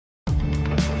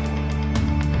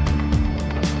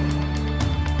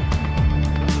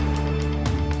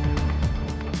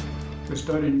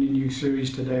starting a new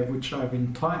series today, which I've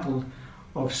entitled,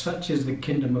 Of Such is the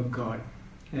Kingdom of God.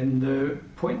 And the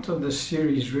point of this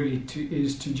series really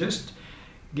is to just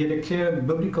get a clear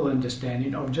biblical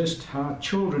understanding of just how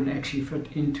children actually fit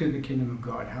into the kingdom of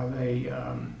God, how they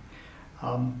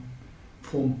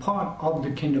form part of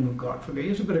the kingdom of God. For there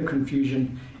is a bit of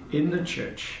confusion in the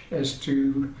church as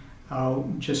to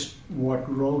just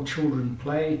what role children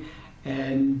play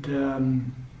and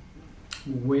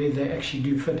where they actually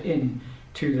do fit in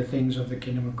to the things of the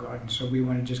kingdom of God. And so we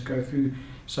want to just go through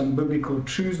some biblical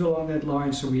truths along that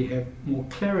line so we have more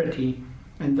clarity,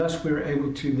 and thus we're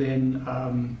able to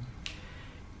then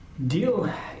deal,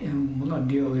 well, not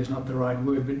deal is not the right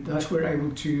word, but thus we're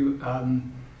able to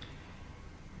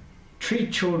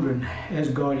treat children as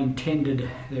God intended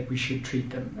that we should treat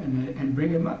them, and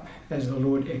bring them up as the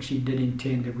Lord actually did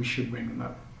intend that we should bring them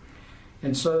up.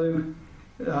 And so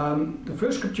the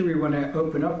first scripture we want to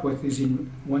open up with is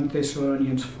in 1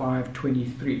 Thessalonians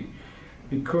 5:23,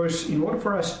 because in order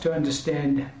for us to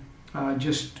understand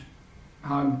just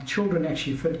how children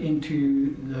actually fit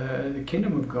into the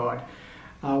kingdom of God,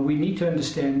 we need to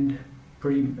understand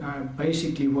pretty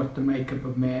basically what the makeup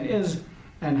of man is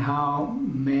and how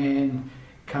man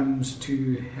comes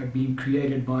to have been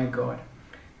created by God.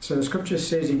 So the scripture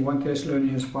says in 1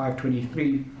 Thessalonians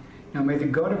 5:23, "Now may the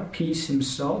God of peace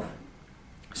himself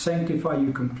sanctify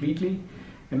you completely,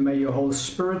 and may your whole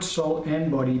spirit, soul, and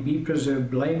body be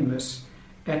preserved blameless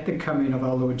at the coming of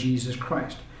our Lord Jesus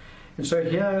Christ." And so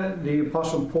here the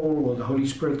Apostle Paul, or the Holy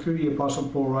Spirit through the Apostle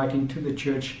Paul writing to the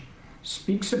church,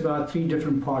 speaks about three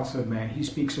different parts of man. He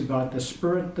speaks about the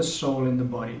spirit, the soul, and the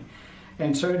body.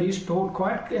 And so it is taught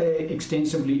quite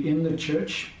extensively in the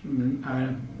church.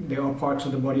 There are parts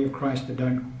of the body of Christ that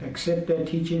don't accept that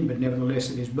teaching, but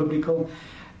nevertheless it is biblical,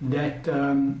 that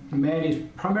man is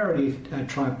primarily a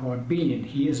tripart being.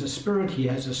 He is a spirit, he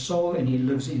has a soul, and he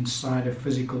lives inside a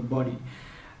physical body.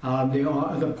 There are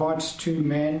other parts to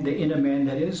man, the inner man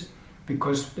that is,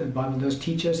 because the Bible does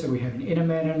teach us that we have an inner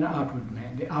man and an outward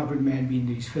man. The outward man being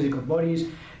these physical bodies,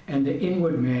 and the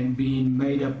inward man being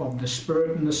made up of the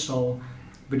spirit and the soul,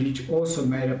 but each also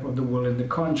made up of the will and the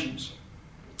conscience.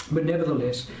 But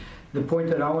nevertheless, the point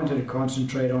that I wanted to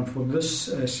concentrate on for this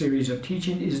series of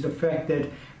teaching is the fact that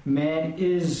man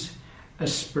is a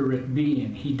spirit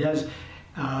being. He does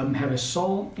have a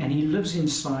soul, and he lives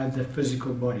inside the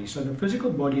physical body. So the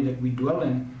physical body that we dwell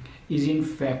in is in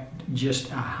fact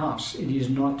just a house. It is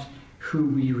not who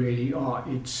we really are.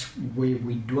 It's where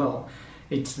we dwell.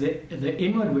 It's the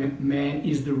inward man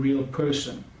is the real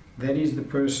person. That is the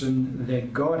person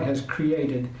that God has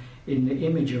created in the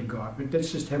image of God. But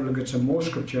let's just have a look at some more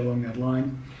scripture along that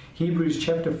line. Hebrews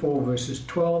chapter 4 verses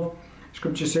 12.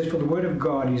 Scripture says, "For the word of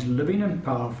God is living and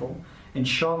powerful, and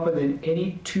sharper than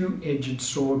any two-edged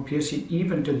sword, piercing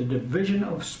even to the division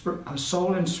of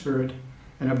soul and spirit,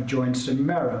 and of joints and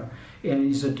marrow,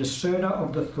 and is a discerner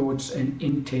of the thoughts and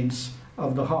intents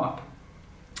of the heart."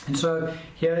 And so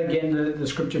here again the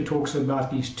scripture talks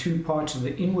about these two parts of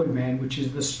the inward man, which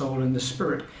is the soul and the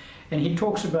spirit. And he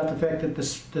talks about the fact that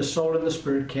the soul and the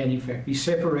spirit can in fact be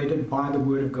separated by the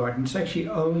word of God. And it's actually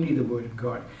only the word of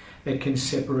God that can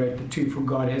separate the two, for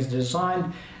God has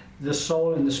designed the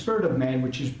soul and the spirit of man,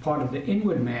 which is part of the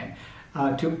inward man,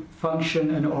 to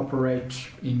function and operate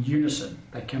in unison.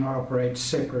 They cannot operate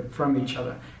separate from each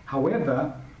other.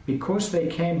 However, because they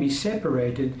can be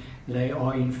separated, they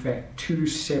are in fact two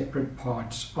separate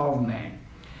parts of man.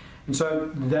 And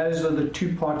so those are the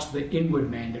two parts of the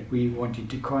inward man that we wanted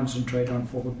to concentrate on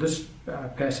for this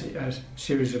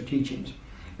series of teachings.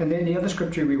 And then the other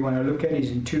scripture we want to look at is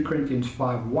in 2 Corinthians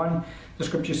 5:1. The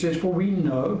scripture says, "For we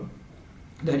know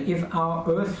that if our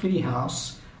earthly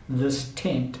house, this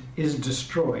tent, is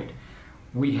destroyed,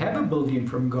 we have a building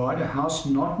from God, a house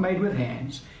not made with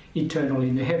hands, eternal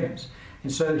in the heavens."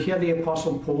 And so here the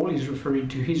Apostle Paul is referring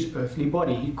to his earthly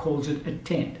body. He calls it a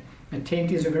tent. A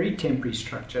tent is a very temporary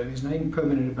structure. There's nothing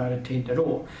permanent about a tent at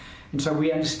all. And so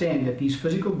we understand that these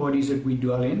physical bodies that we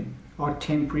dwell in are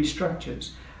temporary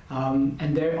structures.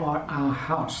 And they are our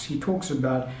house. He talks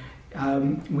about,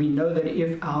 we know that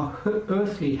if our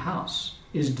earthly house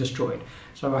is destroyed.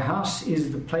 So a house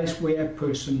is the place where a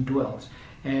person dwells.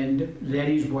 And that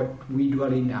is what we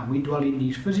dwell in now. We dwell in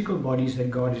these physical bodies that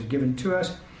God has given to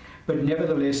us. But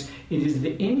nevertheless, it is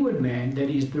the inward man that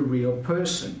is the real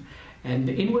person. And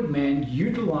the inward man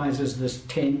utilizes this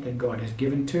tent that God has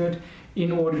given to it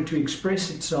in order to express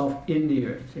itself in the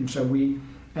earth. And so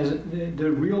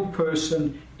the real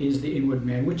person is the inward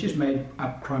man, which is made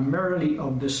up primarily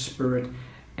of the spirit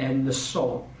and the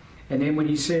soul. And then when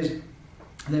he says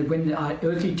that when our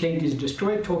earthly tent is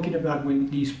destroyed, talking about when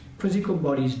these physical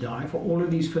bodies die, for all of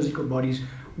these physical bodies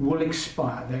will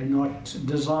expire. They're not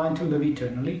designed to live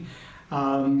eternally.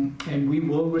 And we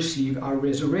will receive our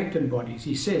resurrected bodies.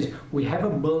 He says, we have a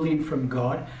building from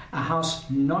God, a house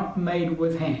not made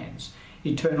with hands,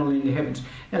 eternal in the heavens.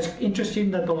 That's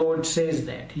interesting that the Lord says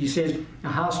that. He says, a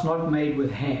house not made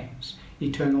with hands,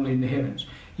 eternal in the heavens.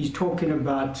 He's talking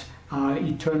about our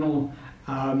eternal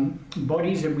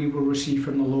bodies that we will receive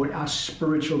from the Lord, our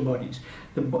spiritual bodies.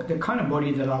 The kind of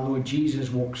body that our Lord Jesus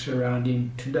walks around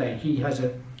in today. He has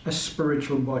a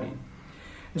spiritual body.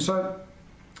 And so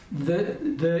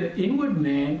the inward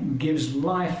man gives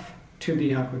life to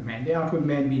the outward man. The outward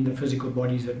man being the physical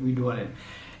bodies that we dwell in.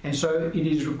 And so it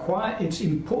is required, it's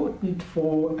important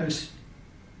for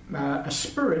a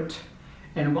spirit,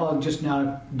 and I'll just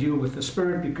now deal with the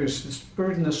spirit because the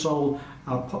spirit and the soul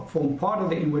form part of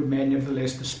the inward man.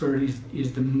 Nevertheless, the spirit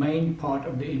is the main part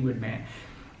of the inward man.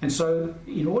 And so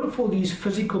in order for these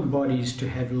physical bodies to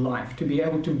have life, to be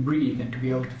able to breathe and to be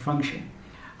able to function,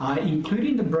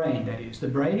 including the brain, that is. The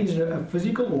brain is a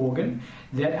physical organ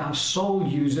that our soul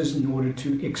uses in order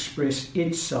to express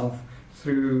itself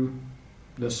through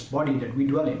this body that we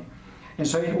dwell in. And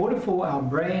so in order for our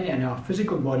brain and our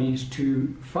physical bodies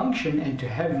to function and to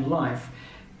have life,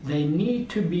 they need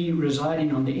to be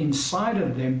residing on the inside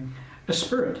of them a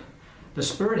spirit. The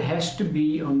spirit has to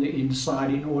be on the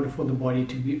inside in order for the body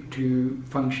to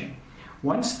function.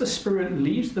 Once the spirit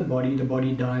leaves the body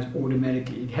dies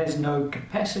automatically. It has no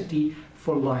capacity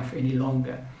for life any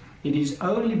longer. It is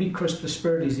only because the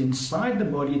spirit is inside the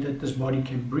body that this body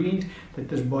can breathe, that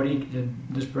this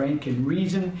brain can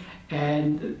reason,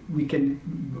 and we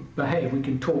can behave, we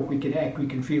can talk, we can act, we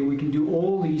can feel, we can do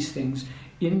all these things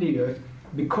in the earth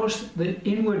because the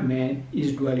inward man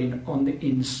is dwelling on the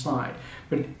inside.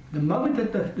 But the moment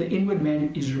that the inward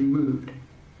man is removed,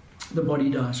 the body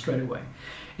dies straight away.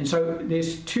 And so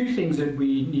there's two things that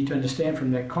we need to understand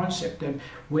from that concept, that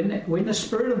when the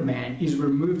spirit of man is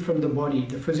removed from the body,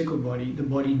 the physical body, the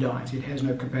body dies. It has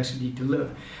no capacity to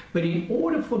live. But in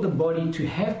order for the body to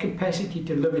have capacity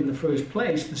to live in the first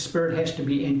place, the spirit has to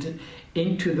be entered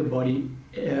into the body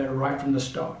right from the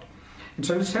start. And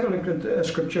so let's have a look at a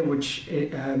scripture which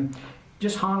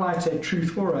just highlights that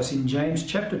truth for us. In James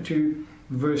chapter 2,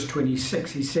 verse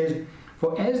 26, he says,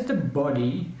 "For as the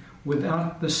body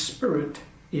without the spirit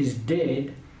is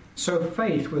dead, so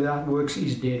faith without works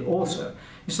is dead also."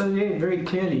 So there, very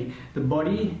clearly, the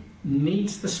body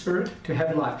needs the spirit to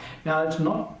have life. Now, it's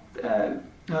not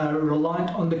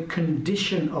reliant on the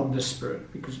condition of the spirit,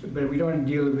 but we don't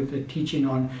deal with the teaching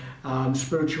on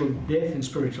spiritual death and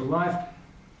spiritual life,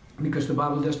 because the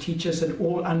Bible does teach us that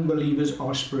all unbelievers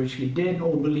are spiritually dead,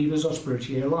 all believers are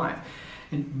spiritually alive.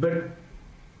 But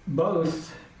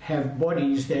both have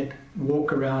bodies that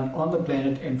walk around on the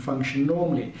planet and function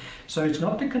normally. So it's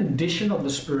not the condition of the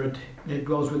spirit that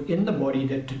dwells within the body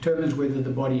that determines whether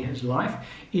the body has life.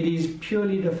 It is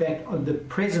purely the fact of the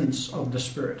presence of the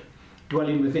spirit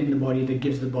dwelling within the body that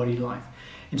gives the body life.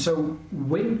 And so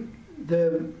when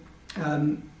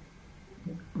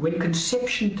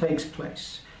conception takes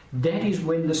place, that is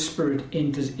when the spirit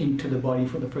enters into the body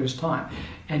for the first time.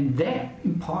 And that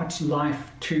imparts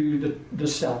life to the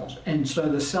cells. And so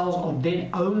the cells are then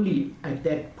only at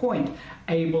that point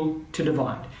able to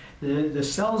divide. The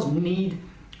cells need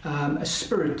a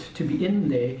spirit to be in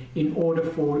there in order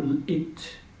for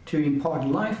it to impart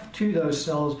life to those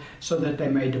cells so that they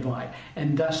may divide.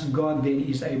 And thus God then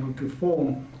is able to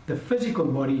form the physical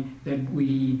body that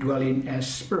we dwell in as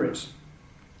spirits.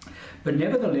 But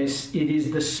nevertheless, it is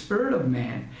the spirit of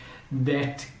man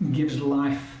that gives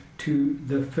life to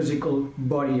the physical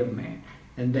body of man.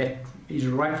 And that is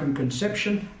right from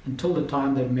conception until the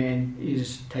time that man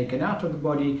is taken out of the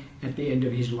body at the end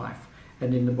of his life.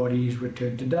 And then the body is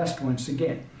returned to dust once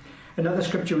again. Another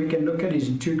scripture we can look at is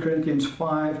in 2 Corinthians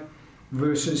 5,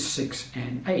 verses 6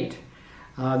 and 8.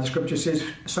 The scripture says,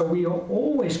 "So we are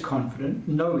always confident,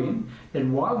 knowing that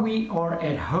while we are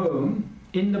at home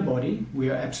in the body, we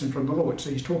are absent from the Lord." So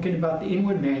he's talking about the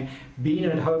inward man being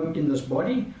at home in this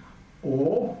body,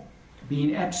 or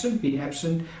being absent.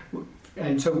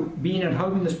 And so being at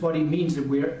home in this body means that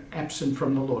we're absent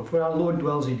from the Lord. For our Lord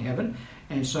dwells in heaven.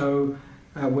 And so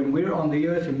when we're on the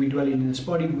earth and we dwell in this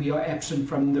body, we are absent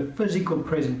from the physical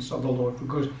presence of the Lord.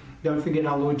 Because don't forget,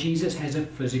 our Lord Jesus has a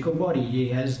physical body. He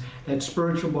has that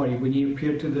spiritual body. When he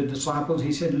appeared to the disciples,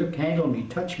 he said, "Look, handle me,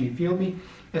 touch me, feel me."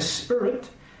 A spirit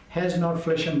has not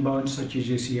flesh and bones such as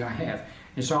you see I have.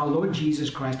 And so our Lord Jesus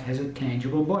Christ has a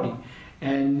tangible body.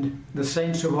 And the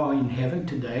saints who are in heaven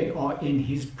today are in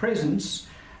his presence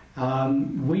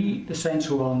We, the saints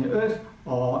who are on the earth,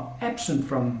 are absent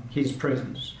from his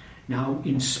presence. Now,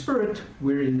 in spirit,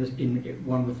 we're in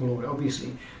one with the Lord,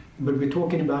 obviously, but we're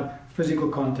talking about physical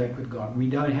contact with God. We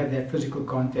don't have that physical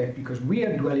contact because we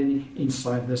are dwelling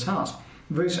inside this house.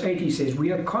 Verse 80 says,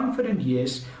 we are confident,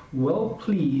 yes, well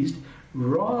pleased,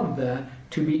 rather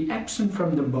to be absent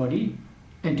from the body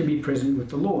and to be present with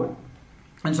the Lord.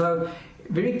 And so,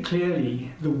 very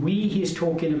clearly, the we he's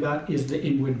talking about is the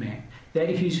inward man. That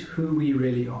is who we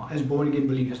really are as born-again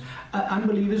believers.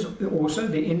 Unbelievers also,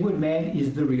 the inward man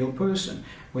is the real person.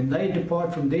 When they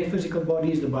depart from their physical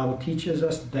bodies, the Bible teaches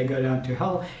us that they go down to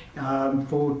hell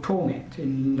for torment.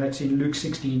 And that's in Luke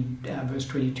 16, verse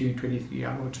 22 and 23.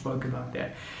 Our Lord spoke about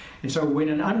that. And so when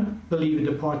an unbeliever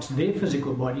departs their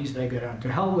physical bodies, they go down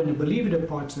to hell. When a believer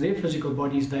departs their physical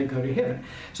bodies, they go to heaven.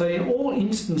 So in all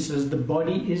instances, the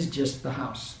body is just the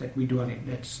house that we dwell in.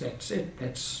 That's it.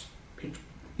 That's it.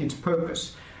 Its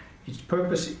purpose. Its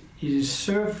purpose is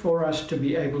served for us to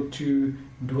be able to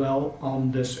dwell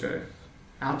on this earth.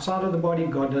 Outside of the body,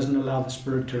 God doesn't allow the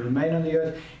spirit to remain on the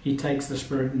earth. He takes the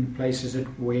spirit and places it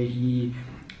where he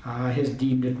has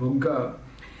deemed it will go.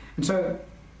 And so,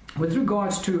 with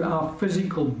regards to our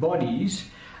physical bodies,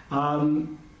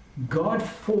 God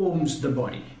forms the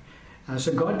body.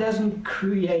 So God doesn't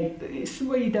create,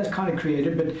 well, he does kind of create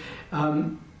it, but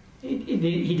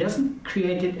he doesn't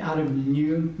create it out of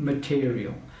new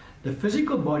material. The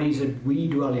physical bodies that we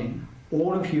dwell in,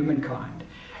 all of humankind,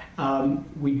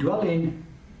 we dwell in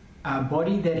a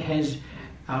body that has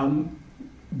been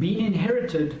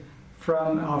inherited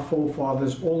from our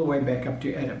forefathers all the way back up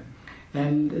to Adam.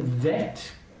 And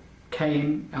that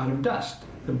came out of dust.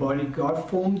 The body, God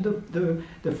formed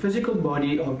the physical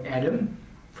body of Adam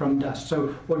from dust. So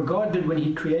what God did when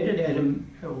he created Adam,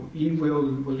 we'll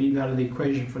leave out of the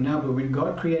equation for now, but when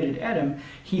God created Adam,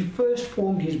 he first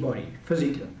formed his body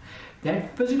physically.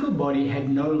 That physical body had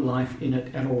no life in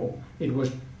it at all. It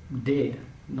was dead.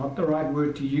 Not the right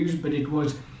word to use, but it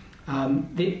was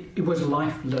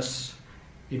lifeless.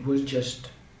 It was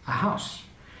just a house.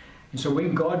 And so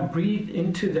when God breathed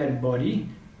into that body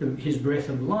his breath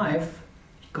of life,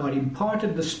 God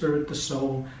imparted the spirit, the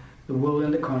soul, the will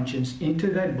and the conscience into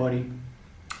that body,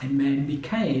 and man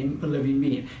became a living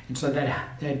being. And so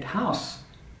that house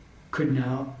could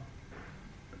now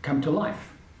come to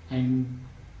life and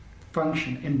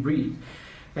function and breathe.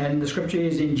 And the scripture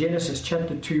is in Genesis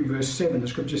chapter 2 verse 7. The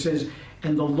scripture says,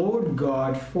 and the Lord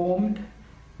God formed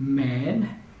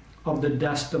man of the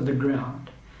dust of the ground.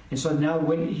 And so now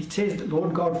when he says the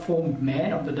Lord God formed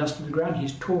man of the dust of the ground,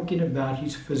 he's talking about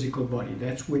his physical body.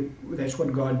 That's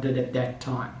what God did at that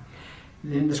time.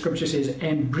 Then the scripture says,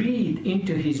 and breathed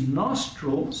into his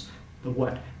nostrils the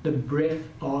what? The breath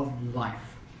of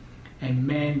life. And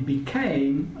man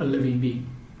became a living being.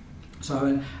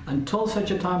 So until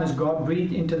such a time as God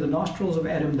breathed into the nostrils of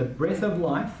Adam the breath of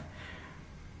life,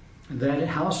 that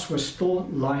house was still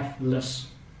lifeless.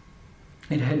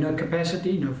 It had no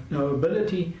capacity, no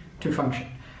ability to function.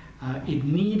 It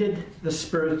needed the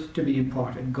spirit to be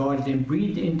imparted. God then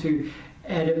breathed into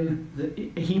Adam,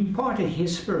 he imparted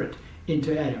his spirit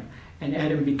into Adam, and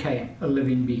Adam became a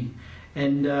living being.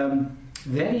 And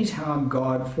that is how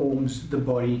God forms the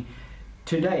body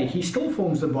today. He still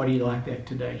forms the body like that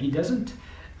today. He doesn't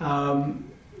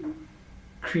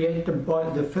create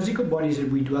the physical bodies that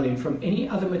we dwell in from any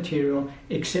other material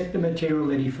except the material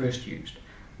that he first used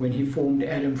when he formed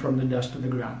Adam from the dust of the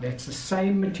ground. That's the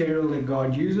same material that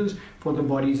God uses for the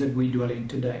bodies that we dwell in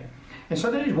today. And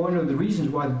so that is one of the reasons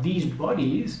why these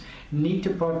bodies need to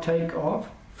partake of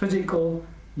physical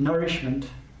nourishment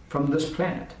from this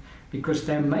planet, because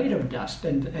they're made of dust.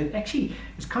 And actually,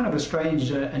 it's kind of a strange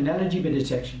analogy, but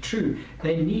it's actually true.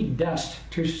 They need dust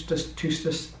to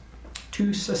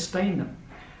sustain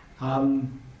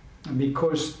them,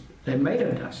 because they're made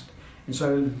of dust. And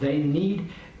so they need,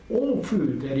 all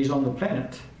food that is on the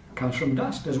planet comes from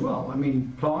dust as well. I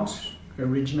mean, plants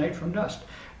originate from dust.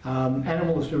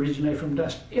 Animals originate from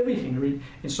dust. Everything.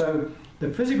 And so the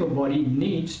physical body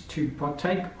needs to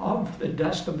partake of the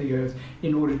dust of the earth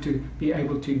in order to be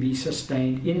able to be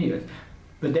sustained in the earth.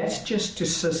 But that's just to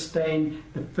sustain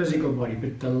the physical body.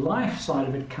 But the life side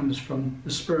of it comes from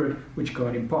the spirit which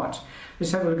God imparts.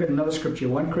 Let's have a look at another scripture,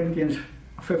 1 Corinthians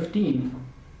 15,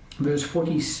 verse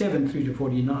 47 through to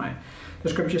 49. The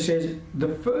scripture says,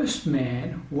 the first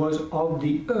man was of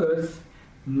the earth,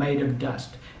 made of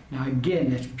dust. Now again,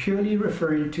 that's purely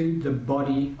referring to the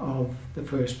body of the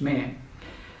first man.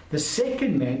 The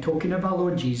second man, talking of our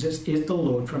Lord Jesus, is the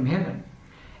Lord from heaven.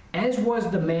 As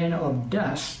was the man of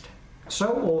dust,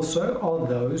 so also are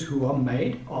those who are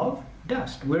made of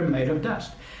dust. We're made of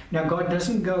dust. Now, God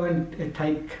doesn't go and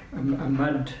take a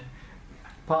mud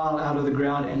pile out of the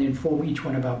ground and then form each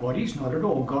one of our bodies. Not at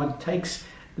all. God takes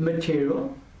the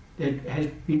material that has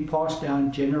been passed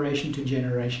down generation to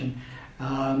generation,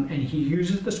 and He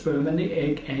uses the sperm and the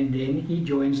egg, and then He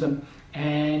joins them,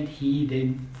 and He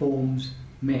then forms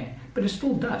man. But it's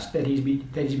still dust that he's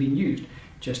been used,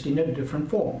 just in a different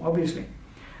form, obviously.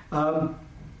 And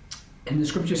the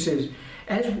scripture says,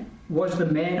 as was the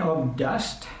man of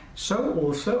dust, so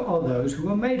also are those who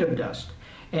are made of dust.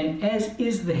 And as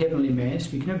is the heavenly man,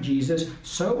 speaking of Jesus,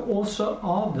 so also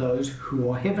are those who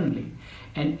are heavenly.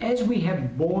 And as we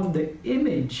have borne the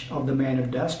image of the man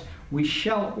of dust, we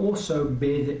shall also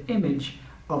bear the image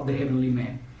of the heavenly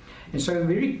man. And so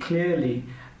very clearly,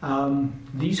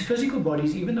 these physical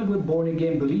bodies, even though we're born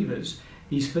again believers,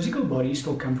 these physical bodies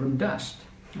still come from dust.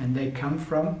 And they come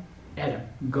from Adam.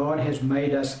 God has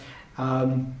made us,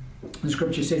 the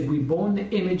scripture says, we're born the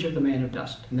image of the man of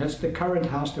dust. And that's the current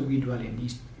house that we dwell in,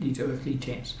 these earthly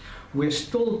tents. We're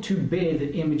still to bear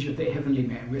the image of the heavenly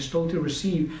man. We're still to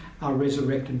receive our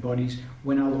resurrected bodies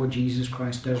when our Lord Jesus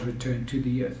Christ does return to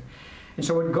the earth. And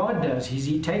so what God does is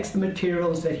He takes the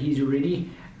materials that He's already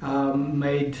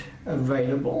made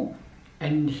available,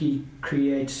 and He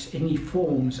creates and He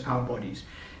forms our bodies.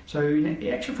 So in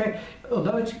actual fact,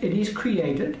 although it is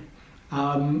created,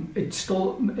 it's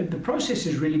still, the process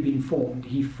has really been formed.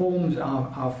 He forms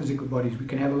our physical bodies. We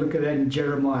can have a look at that in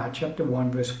Jeremiah chapter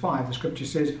 1 verse 5. The scripture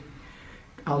says,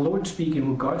 our Lord speaking,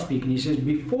 or God speaking, He says,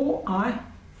 before I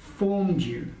formed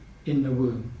you in the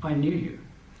womb, I knew you.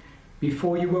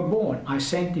 Before you were born, I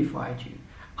sanctified you.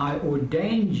 I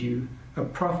ordained you a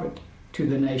prophet to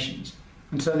the nations.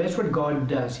 And so that's what God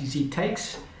does, is He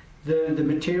takes the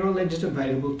material that is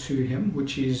available to Him,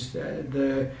 which is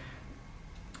the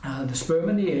sperm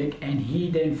and the egg, and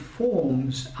He then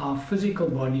forms our physical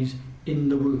bodies in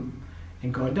the womb.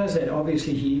 And God does that,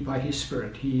 obviously, by His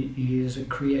Spirit. He is a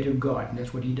creative God, and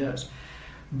that's what He does.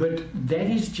 But that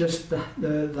is just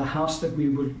the house that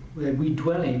we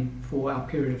dwell in for our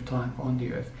period of time on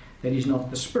the earth. That is not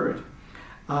the spirit.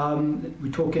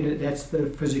 That's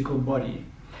the physical body.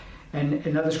 And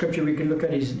another scripture we can look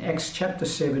at is in Acts chapter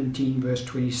 17, verse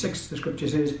 26. The scripture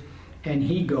says, and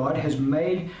He, God, has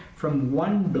made from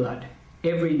one blood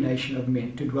every nation of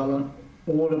men to dwell on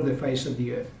all of the face of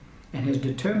the earth, and has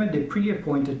determined their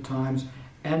pre-appointed times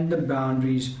and the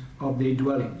boundaries of their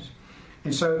dwellings.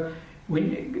 And so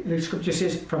when the scripture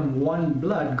says from one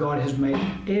blood God has made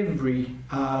every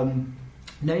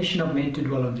nation of men to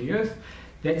dwell on the earth,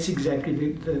 that's exactly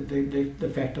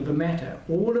the fact of the matter.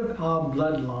 All of our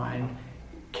bloodline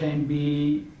can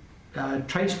be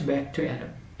traced back to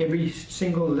Adam. Every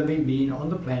single living being on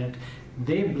the planet,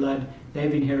 their blood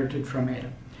they've inherited from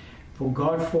Adam. For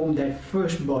God formed that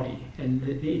first body, and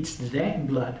it's that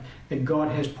blood that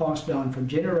God has passed down from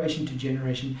generation to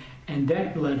generation, and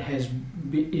that blood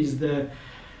is the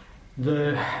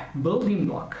building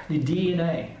block, the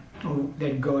DNA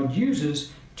that God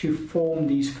uses to form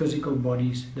these physical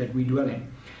bodies that we dwell in.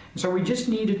 And so we just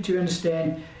needed to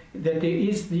understand that there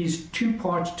is these two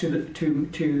parts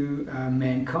to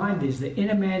mankind. There's the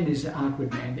inner man, there's the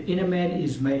outward man. The inner man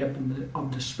is made up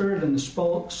of the spirit and the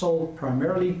soul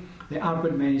primarily. The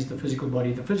outward man is the physical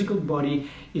body. The physical body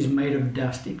is made of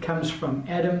dust. It comes from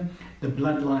Adam, the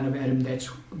bloodline of Adam. That's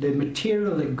the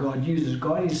material that God uses.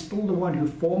 God is still the one who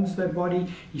forms the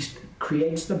body. He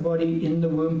creates the body in the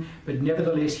womb, but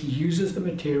nevertheless He uses the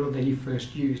material that He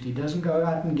first used. He doesn't go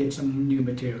out and get some new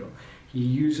material. He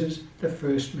uses the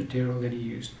first material that He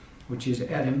used, which is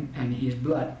Adam and his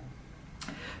blood.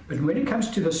 But when it comes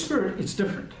to the spirit, it's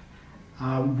different.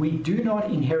 We do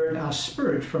not inherit our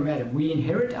spirit from Adam. We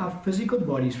inherit our physical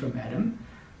bodies from Adam.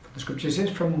 The scripture says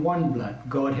from one blood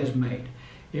God has made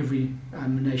every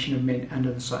nation of men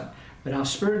under the sun. But our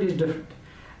spirit is different.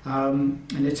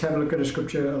 And let's have a look at a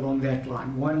scripture along that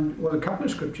line. A couple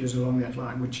of scriptures along that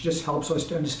line, which just helps us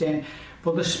to understand.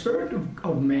 For the spirit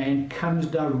of man comes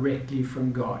directly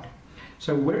from God.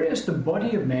 So whereas the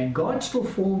body of man, God still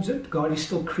forms it, God is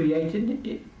still creating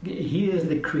it. He is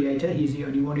the creator. He's the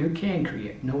only one who can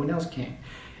create. No one else can.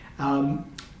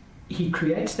 He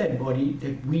creates that body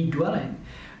that we dwell in.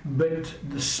 But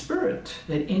the spirit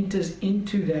that enters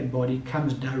into that body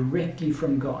comes directly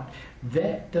from God.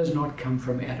 That does not come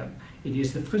from Adam. It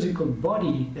is the physical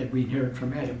body that we inherit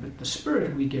from Adam, but the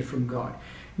spirit we get from God.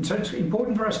 And so it's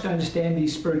important for us to understand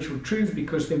these spiritual truths,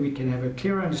 because then we can have a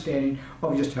clear understanding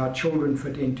of just how children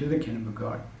fit into the kingdom of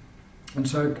God. And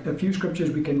so a few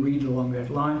scriptures we can read along that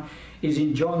line is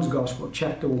in John's Gospel,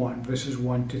 chapter 1, verses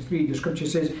 1 to 3. The scripture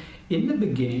says, in the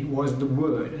beginning was the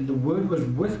Word, and the Word was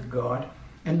with God,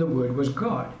 and the Word was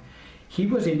God. He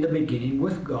was in the beginning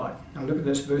with God. Now look at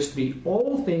this, verse 3.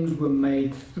 All things were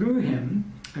made through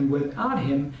him, and without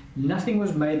him nothing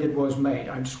was made that was made.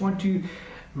 I just want to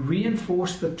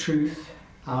reinforce the truth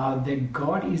that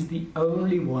God is the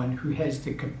only one who has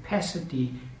the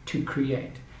capacity to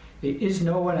create. There is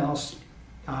no one else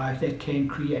that can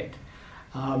create.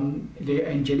 The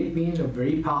angelic beings are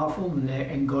very powerful,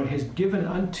 and God has given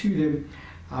unto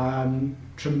them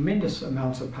tremendous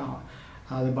amounts of power.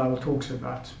 The Bible talks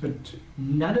about, but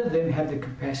none of them have the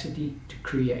capacity to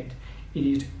create. It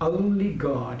is only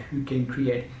God who can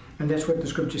create, and that's what the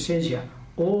scripture says here.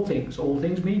 All things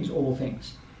means all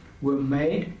things, were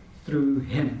made through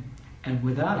him, and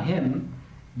without him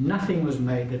nothing was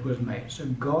made that was made. So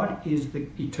God is the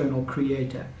eternal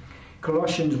creator.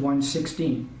 Colossians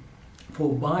 1:16,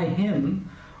 for by him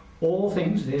all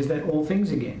things, there's that all things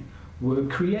again, were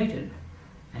created.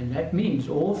 And that means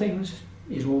all things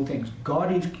is all things.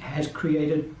 God has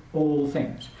created all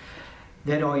things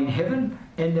that are in heaven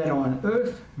and that are on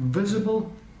earth,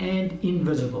 visible and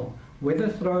invisible, whether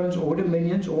thrones or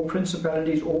dominions or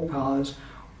principalities or powers.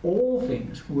 All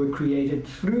things were created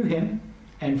through him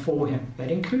and for him.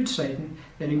 That includes Satan,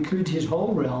 that includes his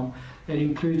whole realm, that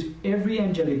includes every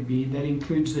angelic being, that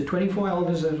includes the 24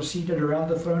 elders that are seated around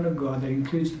the throne of God, that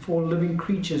includes the 4 living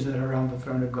creatures that are around the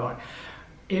throne of God.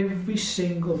 Every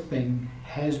single thing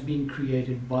has been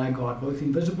created by God, both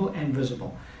invisible and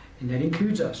visible. And that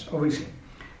includes us, obviously.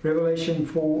 Revelation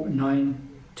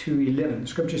 4:9-11.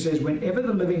 Scripture says, whenever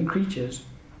the living creatures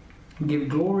give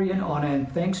glory and honor and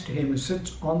thanks to him who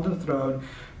sits on the throne,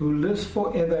 who lives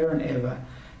forever and ever,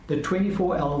 the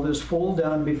 24 elders fall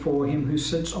down before him who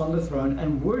sits on the throne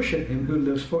and worship him who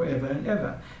lives forever and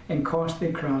ever, and cast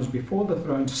their crowns before the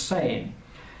throne, saying,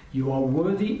 you are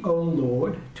worthy, O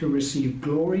Lord, to receive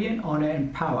glory and honor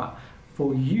and power,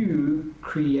 for you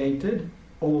created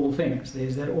all things.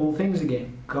 There's that all things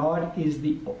again. God is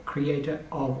the creator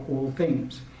of all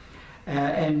things.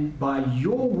 And by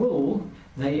your will,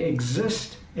 they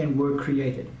exist and were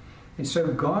created. And so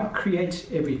God creates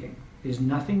everything. There's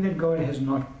nothing that God has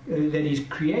not, that is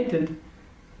created,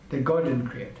 that God didn't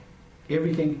create.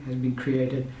 Everything has been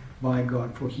created by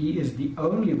God, for he is the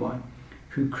only one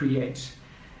who creates.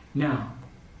 Now,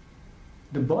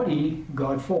 the body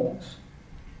God forms.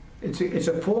 It's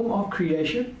a form of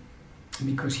creation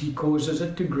because he causes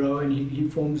it to grow, and he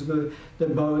forms the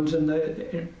bones and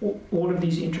all of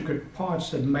these intricate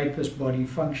parts that make this body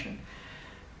function.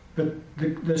 But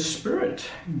the spirit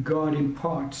God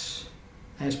imparts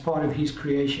as part of his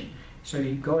creation. So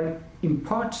God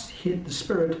imparts the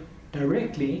spirit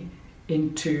directly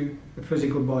into the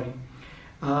physical body.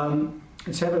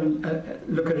 Let's have a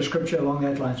look at a scripture along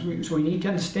that line. So we need to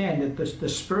understand that the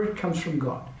spirit comes from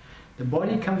God. The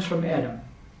body comes from Adam.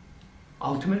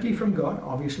 Ultimately from God,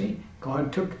 obviously.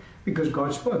 God took, because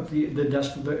God spoke the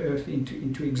dust of the earth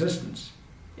into existence.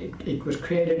 It was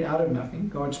created out of nothing.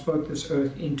 God spoke this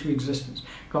earth into existence.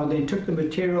 God then took the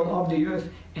material of the earth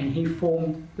and he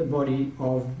formed the body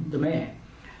of the man.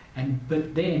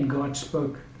 But then God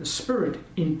spoke the spirit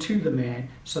into the man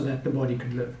so that the body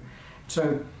could live.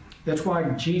 So that's why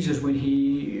Jesus, when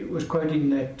he was quoting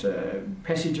that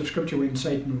passage of scripture when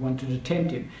Satan wanted to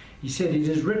tempt him, he said, it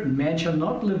is written, man shall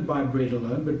not live by bread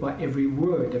alone, but by every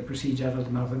word that proceeds out of the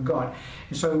mouth of God.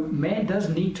 And so man does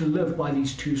need to live by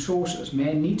these two sources.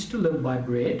 Man needs to live by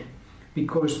bread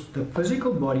because the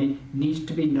physical body needs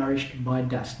to be nourished by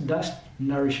dust. Dust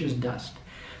nourishes dust.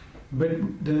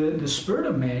 But the spirit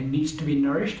of man needs to be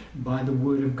nourished by the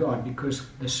word of God, because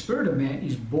the spirit of man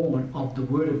is born of the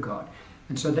word of God.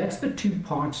 And so that's the two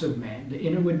parts of man, the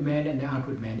inward man and the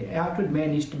outward man. The outward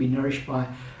man needs to be nourished by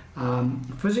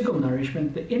physical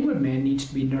nourishment. The inward man needs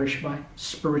to be nourished by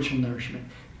spiritual nourishment,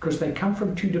 because they come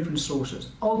from two different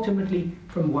sources. Ultimately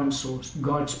from one source.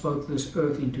 God spoke this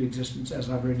earth into existence, as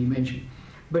I've already mentioned.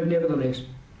 But nevertheless,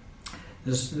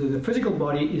 the physical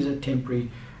body is a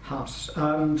temporary house.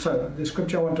 So the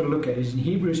scripture I want to look at is in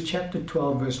Hebrews chapter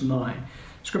 12 verse 9.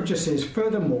 Scripture says,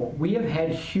 furthermore, we have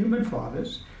had human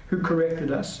fathers who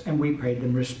corrected us, and we paid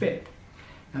them respect.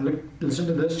 Now listen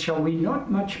to this. Shall we not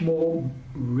much more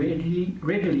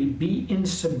readily be in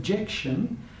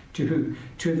subjection to who?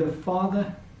 To the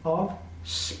Father of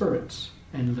spirits,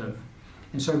 and live.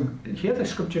 And so here the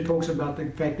scripture talks about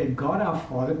the fact that God our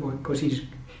Father, because he's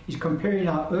comparing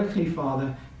our earthly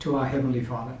father to our heavenly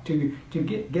Father, to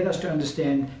get us to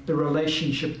understand the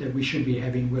relationship that we should be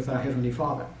having with our heavenly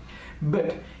Father.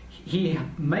 But he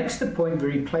makes the point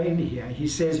very plainly here. He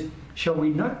says, shall we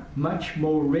not much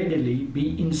more readily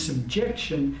be in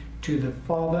subjection to the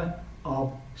Father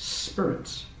of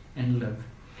spirits, and live?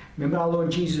 Remember, our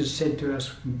Lord Jesus said to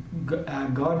us,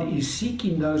 God is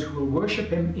seeking those who will worship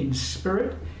him in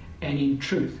spirit and in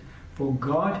truth. For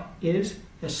God is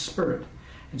a spirit.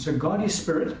 And so God is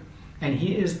spirit, and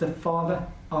he is the Father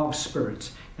of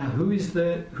spirits. Now, who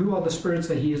are the spirits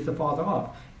that he is the Father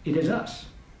of? It is us.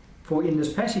 For in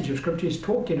this passage of Scripture, he's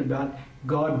talking about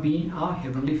God being our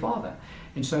Heavenly Father.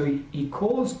 And so he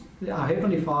calls our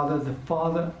Heavenly Father the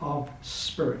Father of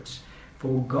spirits.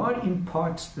 For God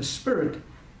imparts the spirit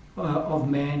of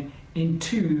man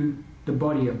into the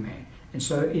body of man. And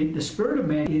so the spirit of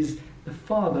man is the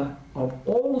Father of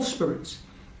all spirits.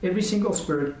 Every single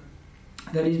spirit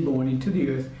that is born into the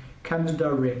earth comes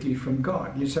directly from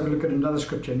God. Let's have a look at another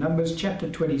scripture. Numbers chapter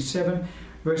 27,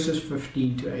 verses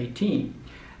 15 to 18.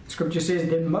 The scripture says,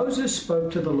 Then Moses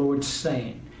spoke to the Lord,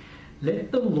 saying,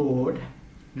 Let the Lord,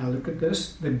 now look at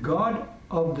this, the God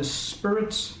of the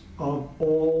spirits of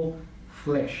all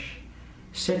flesh,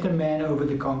 set a man over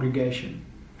the congregation.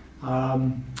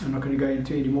 I'm not going to go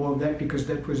into any more of that, because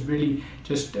that was really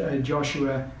just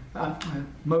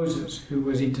Moses, who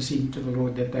was interceding to the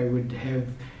Lord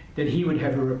that he would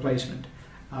have a replacement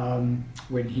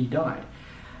when he died.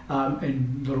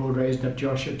 And the Lord raised up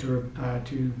Joshua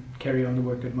to carry on the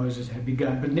work that Moses had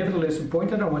begun. But nevertheless, the point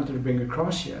that I wanted to bring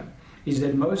across here is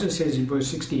that Moses says in verse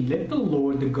 16, Let the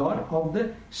Lord, the God of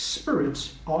the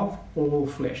spirits of all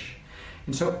flesh.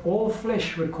 And so all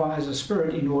flesh requires a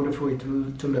spirit in order for it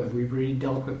to live. We've already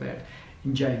dealt with that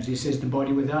in James. He says the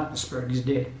body without the spirit is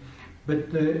dead. But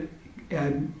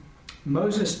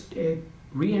Moses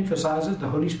re-emphasizes, the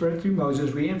Holy Spirit through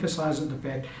Moses re-emphasizes the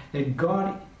fact that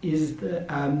God is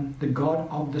the God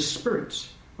of the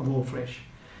spirits of all flesh,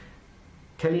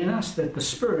 telling us that the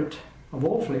spirit of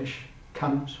all flesh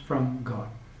comes from God.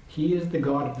 He is the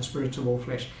God of the spirits of all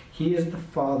flesh. He is the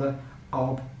Father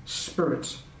of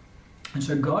spirits. And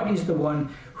so God is the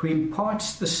one who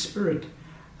imparts the spirit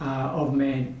of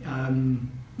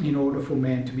man in order for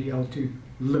man to be able to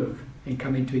live and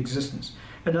come into existence.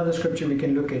 Another scripture we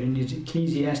can look at is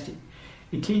Ecclesiastes.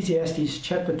 Ecclesiastes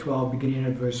chapter 12, beginning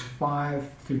at verse 5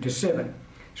 through to 7.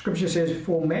 Scripture says,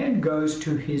 For man goes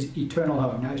to his eternal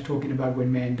home. Now he's talking about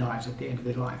when man dies at the end of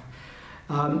their life.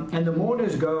 And the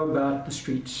mourners go about the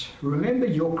streets. Remember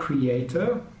your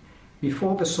Creator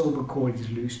before the silver cord is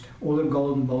loosed, or the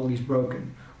golden bowl is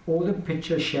broken, or the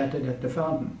pitcher shattered at the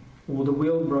fountain, or the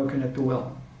wheel broken at the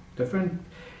well. Different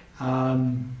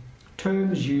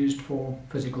terms used for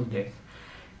physical death.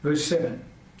 Verse 7,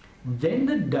 Then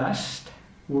the dust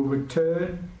will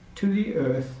return to the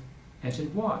earth as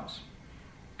it was,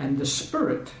 and the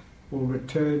spirit will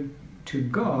return to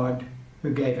God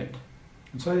who gave it.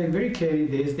 And so very clearly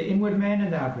there's the inward man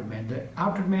and the outward man. The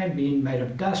outward man, being made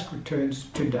of dust, returns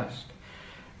to dust.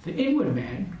 The inward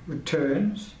man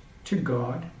returns to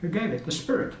God who gave it. The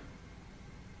spirit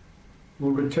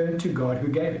will return to God who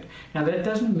gave it. Now that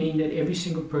doesn't mean that every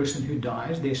single person who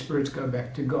dies, their spirits go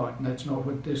back to God. And that's not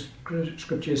what this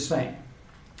scripture is saying.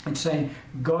 It's saying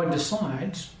God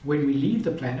decides when we leave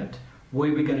the planet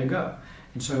where we're going to go.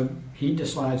 And so he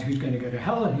decides who's going to go to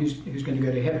hell and who's going to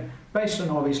go to heaven, based on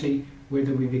obviously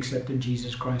whether we've accepted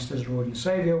Jesus Christ as Lord and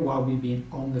Savior while we've been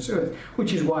on this earth.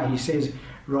 Which is why he says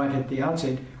right at the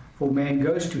outset, For man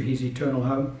goes to his eternal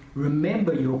home,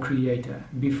 remember your Creator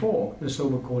before the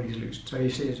silver cord is loosed. So he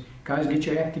says, guys, get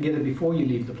your act together before you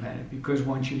leave the planet, because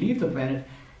once you leave the planet,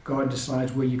 God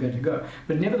decides where you're going to go.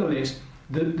 But nevertheless,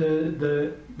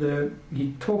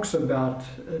 he talks about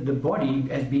the body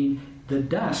as being the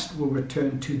dust will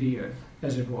return to the earth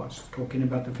as it was, talking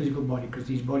about the physical body, because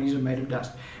these bodies are made of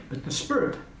dust. But the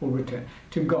spirit will return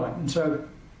to God. And so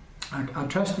I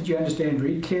trust that you understand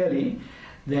very clearly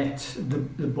that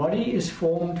the body is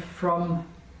formed from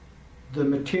the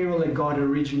material that God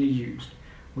originally used,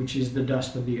 which is the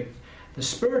dust of the earth. The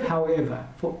spirit, however,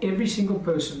 for every single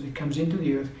person that comes into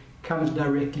the earth, comes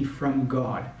directly from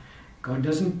God. God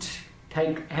doesn't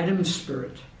take Adam's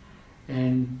spirit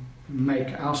and make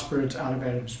our spirits out of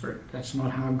Adam's spirit. That's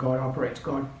not how God operates.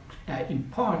 God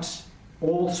imparts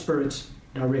all spirits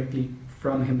directly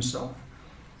from himself.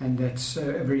 And that's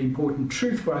a very important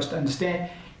truth for us to understand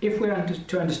if we're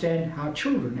to understand how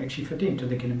children actually fit into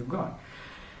the kingdom of God.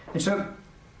 And so,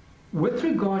 with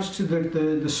regards to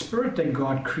the spirit that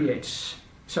God creates,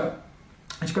 so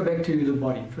let's go back to the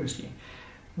body firstly.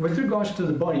 With regards to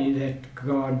the body that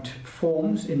God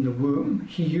forms in the womb,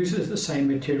 he uses the same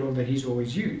material that he's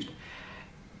always used.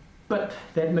 But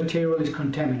that material is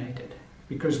contaminated,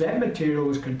 because that material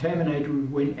was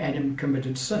contaminated when Adam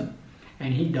committed sin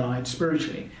and he died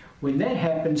spiritually. When that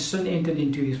happened, sin entered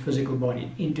into his physical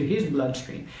body, into his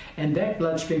bloodstream. And that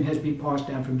bloodstream has been passed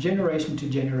down from generation to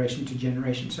generation to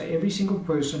generation. So every single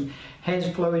person has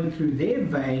flowing through their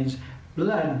veins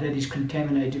blood that is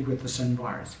contaminated with the sin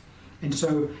virus. And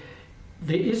so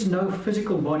there is no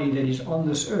physical body that is on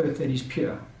this earth that is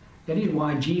pure. That is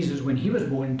why Jesus, when he was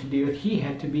born into the earth, he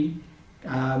had to be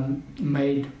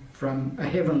made from a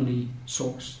heavenly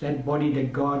source. That body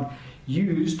that God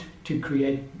used to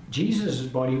create Jesus'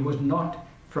 body was not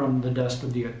from the dust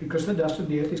of the earth, because the dust of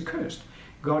the earth is cursed.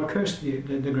 God cursed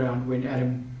the ground when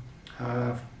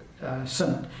Adam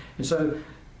sinned. And so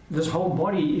this whole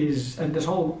body is, and this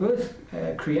whole earth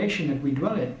creation that we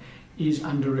dwell in, is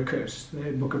under a curse.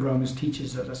 The book of Romans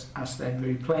teaches us that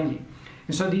very plainly.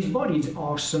 And so these bodies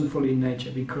are sinful in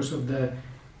nature because of the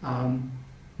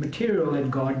material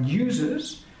that God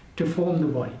uses to form the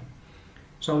body.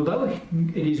 So although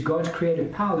it is God's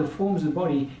creative power that forms the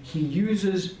body, he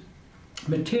uses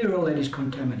material that is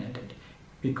contaminated,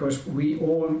 because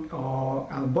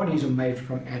our bodies are made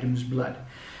from Adam's blood.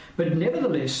 But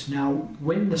nevertheless, now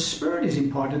when the Spirit is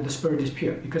imparted, the Spirit is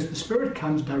pure, because the Spirit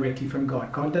comes directly from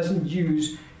God. God doesn't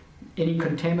use any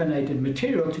contaminated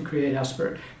material to create our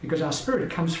spirit, because our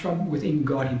spirit comes from within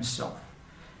God himself.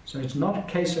 So it's not a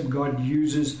case of God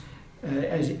uses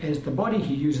as the body,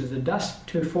 he uses the dust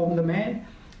to form the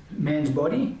man's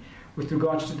body. With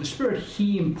regards to the spirit,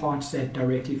 he imparts that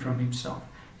directly from himself.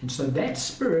 And so that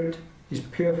spirit is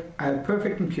pure,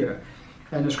 perfect and pure.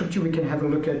 And the scripture we can have a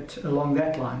look at along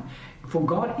that line. For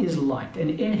God is light,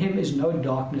 and in him is no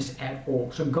darkness at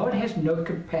all. So God has no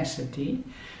capacity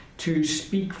to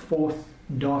speak forth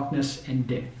darkness and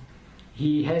death.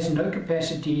 He has no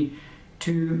capacity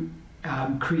to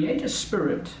create a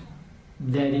spirit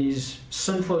that is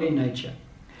sinful in nature.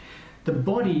 The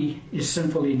body is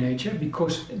sinful in nature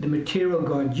because the material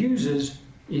God uses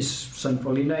is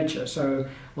sinful in nature. So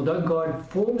although God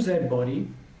forms that body,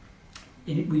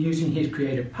 we're using his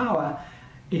creative power,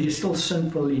 it is still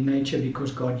sinful in nature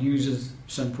because God uses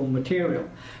sinful material.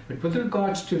 But with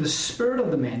regards to the spirit of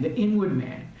the man, the inward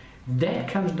man, that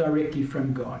comes directly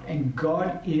from God. And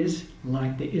God is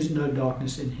light. There is no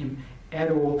darkness in him at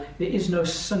all. There is no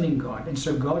sin in God. And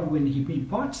so God, when he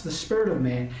imparts the spirit of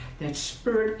man, that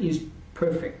spirit is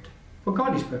perfect. For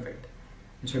God is perfect.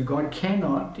 And so God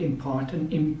cannot impart an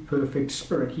imperfect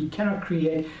spirit. He cannot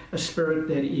create a spirit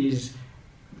that is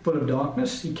full of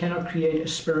darkness. He cannot create a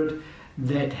spirit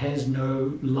that has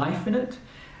no life in it.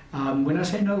 When I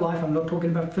say no life, I'm not talking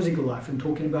about physical life. I'm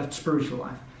talking about spiritual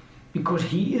life. Because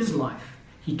he is life.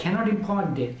 He cannot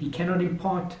impart death. He cannot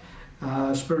impart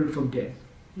spiritual death.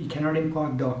 He cannot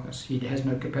impart darkness. He has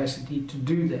no capacity to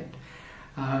do that.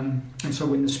 And so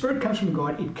when the Spirit comes from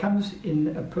God, it comes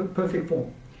in a perfect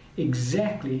form.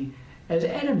 Exactly as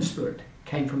Adam's spirit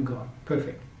came from God.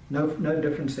 Perfect. No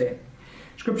difference there.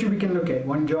 Scripture we can look at.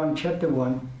 1 John chapter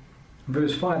 1,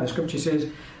 verse 5. The scripture says,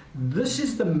 "This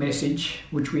is the message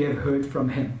which we have heard from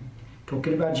him,"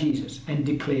 talking about Jesus, "and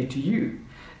declare to you,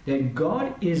 that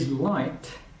God is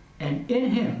light, and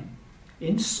in him,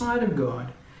 inside of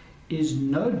God, is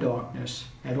no darkness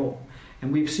at all."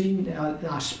 And we've seen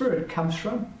our spirit comes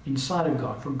from inside of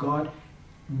God, for God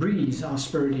breathes our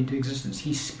spirit into existence.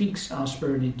 He speaks our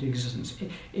spirit into existence.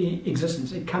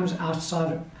 It comes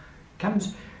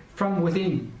comes from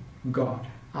within God,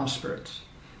 our spirits.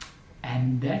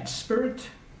 And that spirit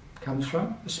comes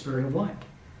from the spirit of light.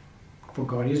 For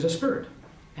God is a spirit.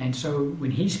 And so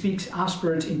when he speaks our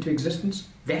spirits into existence,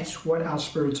 that's what our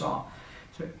spirits are.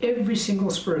 So every single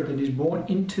spirit that is born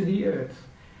into the earth,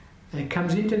 that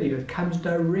comes into the earth, comes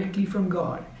directly from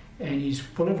God and is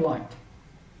full of light.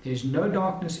 There's no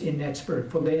darkness in that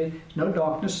spirit, for there's no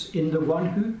darkness in the one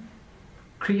who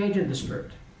created the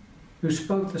spirit, who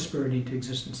spoke the spirit into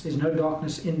existence. There's no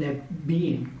darkness in that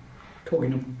being,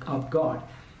 talking of God.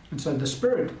 And so the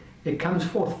spirit that comes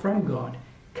forth from God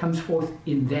comes forth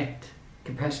in that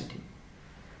capacity.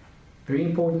 Very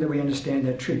important that we understand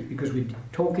that truth, because we're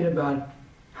talking about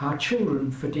how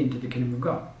children fit into the kingdom of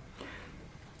God.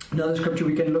 Another scripture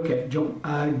we can look at,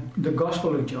 the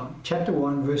Gospel of John, chapter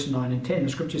 1, verse 9 and 10. The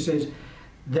scripture says,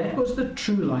 "That was the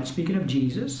true light," speaking of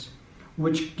Jesus,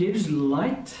 "which gives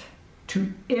light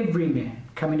to every man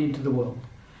coming into the world.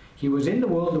 He was in the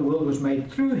world was made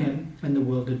through him, and the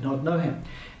world did not know him."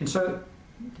 And so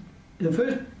the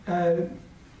first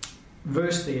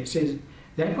verse there says,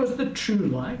 "That was the true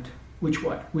light," which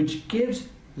what? Which gives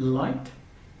light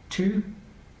to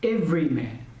every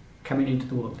man coming into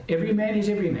the world. Every man is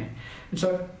every man. And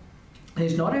so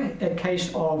there's not a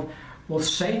case of, well,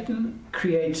 Satan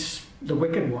creates the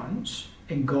wicked ones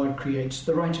and God creates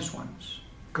the righteous ones.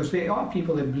 Because there are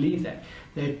people that believe that.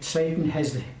 that Satan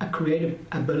has a creative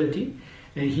ability,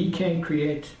 and he can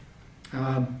create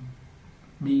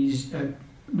these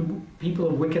people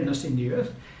of wickedness in the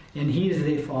earth, and he is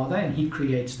their father, and he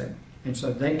creates them. And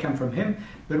so they come from him,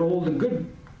 but all the good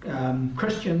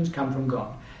Christians come from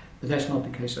God. But that's not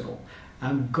the case at all.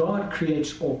 God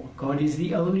creates all. God is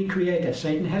the only creator.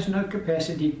 Satan has no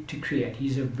capacity to create.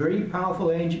 He's a very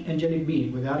powerful angelic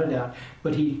being, without a doubt,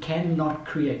 but he cannot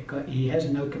create. He has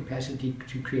no capacity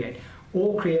to create.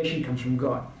 All creation comes from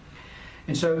God.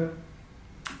 And so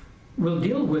we'll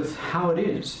deal with how it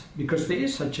is, because there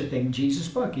is such a thing. Jesus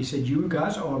spoke. He said, you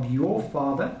guys are of your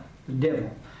father, the devil.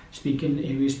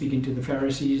 He was speaking to the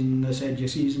Pharisees and the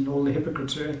Sadducees and all the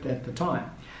hypocrites at the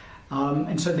time.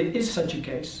 And so there is such a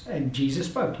case, and Jesus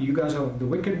spoke, you guys are of the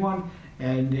wicked one,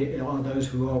 and there are those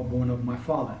who are born of my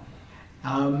Father.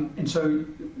 And so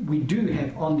we do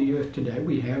have on the earth today,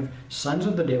 we have sons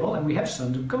of the devil and we have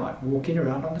sons of God walking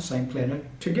around on the same planet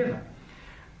together.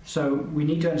 So we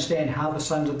need to understand how the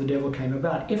sons of the devil came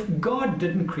about. If God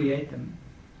didn't create them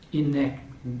in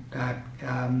that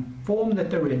form that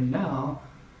they're in now,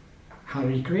 how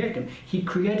did he create them? He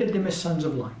created them as sons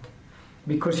of light.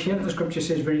 Because here the scripture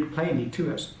says very plainly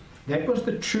to us, that was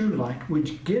the true light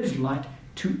which gives light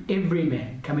to every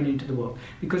man coming into the world.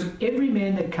 Because every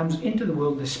man that comes into the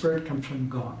world, the spirit comes from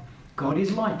God. God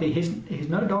is light. There is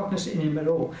no darkness in him at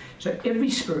all. So every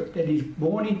spirit that is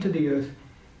born into the earth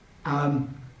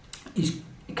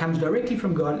comes directly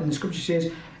from God. And the scripture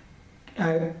says,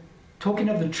 talking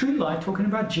of the true light, talking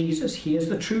about Jesus, he is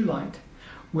the true light,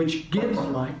 which gives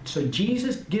light. So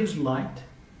Jesus gives light.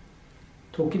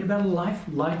 Talking about life,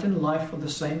 light and life are the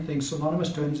same thing,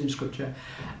 synonymous terms in Scripture,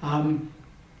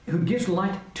 who gives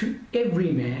light to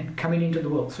every man coming into the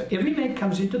world. So every man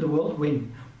comes into the world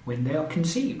when they are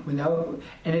conceived, and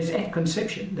it's at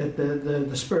conception that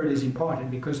the Spirit is imparted,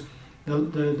 because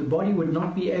the body would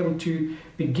not be able to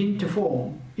begin to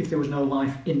form if there was no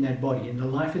life in that body, and the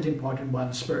life is imparted by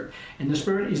the Spirit, and the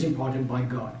Spirit is imparted by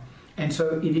God. And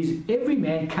so it is every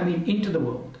man coming into the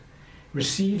world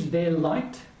receives their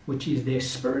light, which is their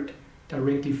spirit,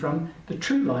 directly from the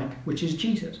true light, which is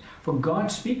Jesus. For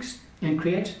God speaks and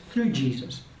creates through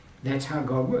Jesus. That's how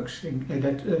God works.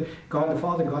 God the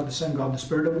Father, God the Son, God the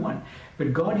Spirit are one.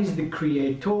 But God is the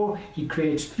creator. He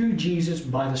creates through Jesus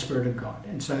by the Spirit of God.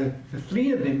 And so the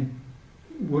three of them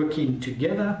working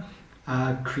together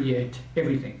create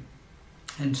everything.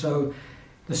 And so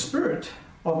the Spirit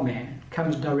of man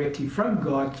comes directly from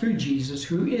God through Jesus,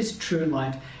 who is true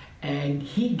light, and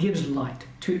he gives light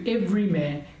to every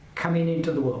man coming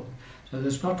into the world. So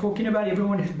it's not talking about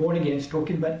everyone who's born again, it's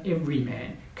talking about every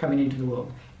man coming into the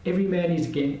world. Every man is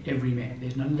again every man.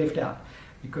 There's none left out,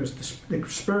 because the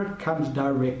Spirit comes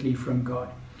directly from God.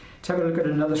 Let's have a look at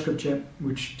another scripture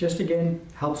which just again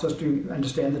helps us to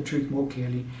understand the truth more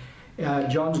clearly.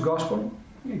 John's Gospel,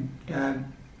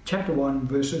 chapter 1,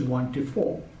 verses 1 to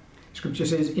 4. Scripture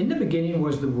says, in the beginning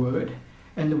was the Word,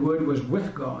 and the Word was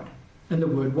with God, and the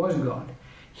Word was God.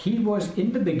 He was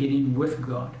in the beginning with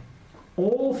God.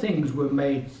 All things were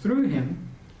made through him,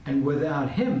 and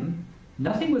without him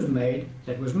nothing was made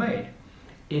that was made.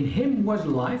 In him was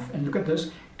life, and look at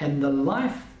this, and the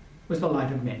life was the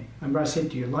light of men. Remember I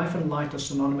said to you, life and light are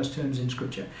synonymous terms in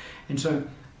Scripture. And so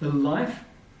the life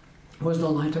was the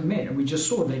light of men. And we just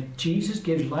saw that Jesus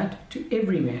gives light to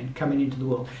every man coming into the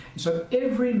world. And so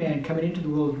every man coming into the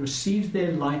world receives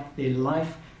their light, their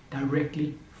life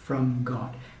directly from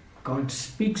God. God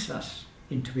speaks us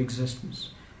into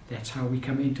existence. That's how we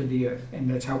come into the earth, and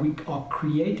that's how we are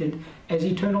created as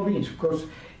eternal beings. Of course,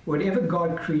 whatever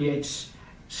God creates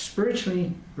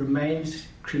spiritually remains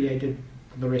created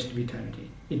for the rest of eternity.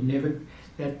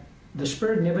 The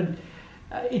Spirit never,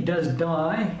 it does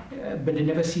die, but it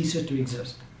never ceases to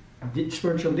exist.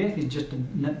 Spiritual death is just a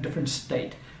different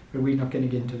state, but we're not going to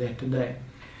get into that today.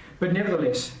 But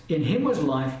nevertheless, in him was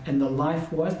life, and the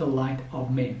life was the light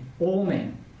of men, all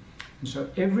men. And so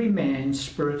every man's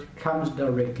spirit comes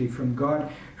directly from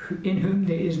God, in whom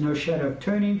there is no shadow of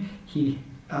turning. He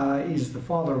is the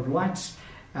Father of lights.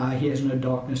 He has no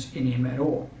darkness in him at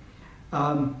all.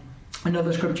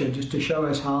 Another scripture just to show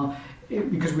us how,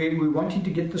 because we're wanting to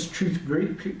get this truth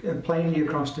very plainly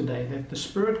across today, that the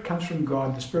Spirit comes from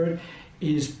God. The Spirit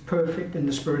is perfect, and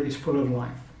the Spirit is full of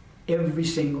life. Every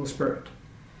single spirit.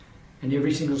 And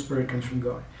every single spirit comes from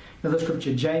God. Another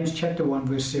scripture, James chapter 1,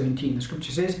 verse 17. The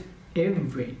scripture says,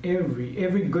 every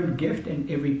good gift and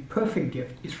every perfect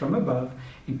gift is from above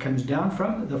and comes down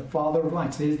from the Father of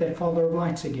lights. There's that Father of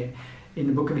lights again. In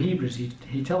the book of Hebrews,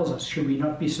 he tells us, should we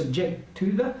not be subject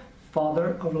to the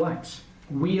Father of lights?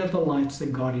 We are the lights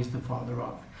that God is the Father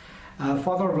of.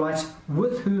 Father of lights,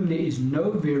 with whom there is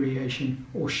no variation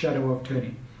or shadow of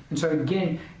turning. And so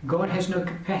again, God has no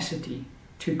capacity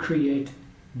to create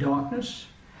darkness.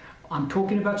 I'm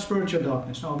talking about spiritual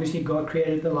darkness. Now, obviously, God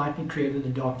created the light and created the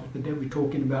darkness, but then we're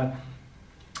talking about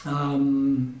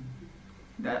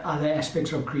other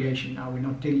aspects of creation. Now, we're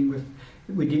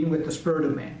dealing with the spirit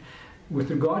of man.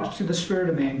 With regards to the spirit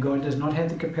of man, God does not have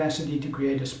the capacity to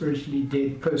create a spiritually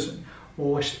dead person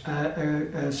or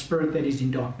a spirit that is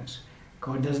in darkness.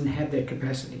 God doesn't have that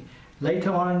capacity.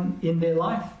 Later on in their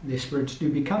life, their spirits do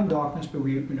become darkness, but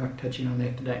we're not touching on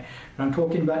that today. But I'm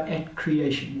talking about at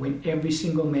creation, when every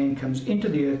single man comes into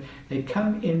the earth, they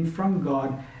come in from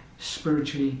God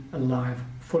spiritually alive,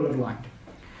 full of light.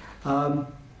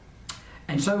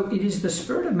 And so it is the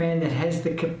spirit of man that has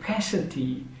the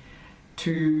capacity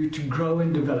to grow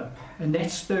and develop. And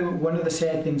that's one of the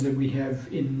sad things that we have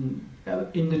in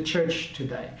the church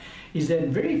today, is that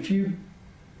very few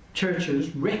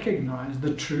churches recognize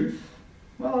the truth.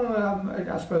 Well,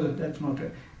 I suppose that's not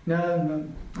it. No,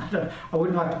 I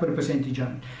wouldn't like to put a percentage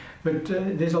on it. But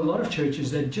there's a lot of churches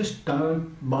that just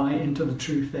don't buy into the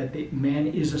truth that the man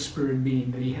is a spirit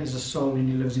being, that he has a soul and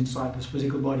he lives inside this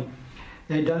physical body.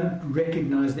 They don't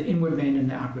recognize the inward man and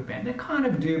the outward man. They kind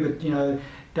of do, but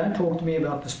don't talk to me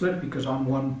about the split because I'm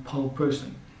one whole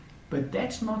person. But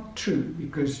that's not true,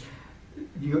 because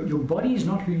your body is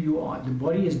not who you are. The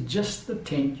body is just the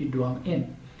tent you dwell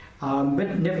in.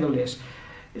 But nevertheless,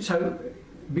 so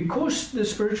because the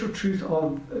spiritual truth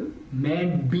of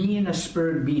man being a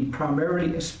spirit being,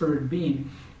 primarily a spirit being,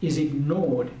 is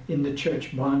ignored in the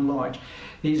church by and large,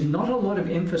 there's not a lot of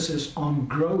emphasis on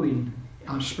growing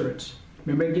our spirits.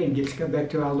 Remember again, let's go back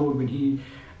to our Lord when he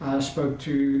spoke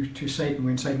to Satan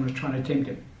when Satan was trying to tempt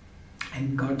him.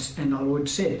 And our Lord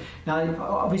said, now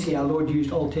obviously our Lord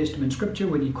used Old Testament scripture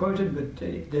when he quoted,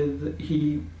 but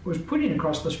he was putting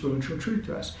across the spiritual truth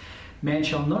to us. Man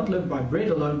shall not live by bread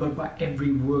alone, but by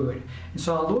every word. And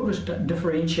so our Lord was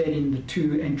differentiating the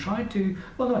two and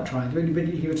but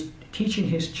he was teaching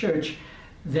his church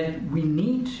that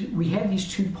we have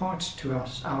these two parts to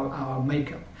us, our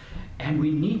makeup. And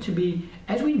we need to be,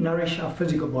 as we nourish our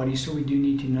physical bodies, so we do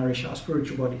need to nourish our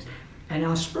spiritual bodies. And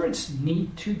our spirits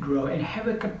need to grow and have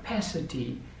a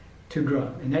capacity to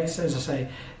grow. And that's, as I say,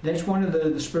 that's one of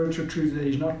the spiritual truths that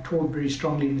is not taught very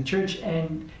strongly in the church.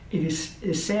 And it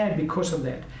is sad because of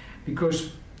that.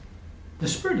 Because the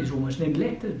spirit is almost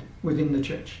neglected within the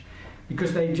church.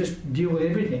 Because they just deal with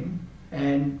everything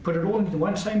and put it all into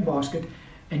one same basket.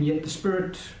 And yet the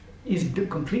spirit is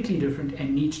completely different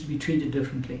and needs to be treated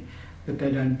differently. But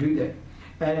they don't do that.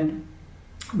 And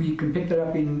we can pick that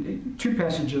up in two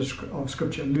passages of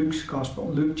Scripture. Luke's Gospel,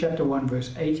 Luke chapter 1,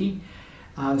 verse 80.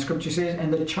 The Scripture says,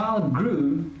 "And the child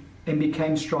grew and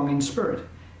became strong in spirit."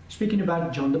 Speaking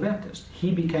about John the Baptist,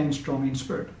 he became strong in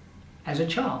spirit. As a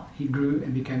child, he grew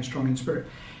and became strong in spirit.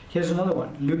 Here's another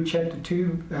one, Luke chapter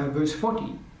 2, verse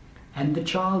 40. "And the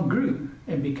child grew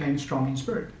and became strong in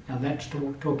spirit." Now that's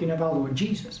talking of our Lord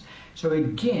Jesus. So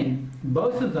again,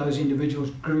 both of those individuals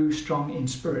grew strong in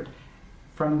spirit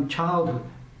from childhood.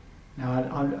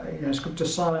 Now,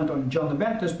 Scripture's silent on John the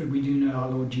Baptist, but we do know our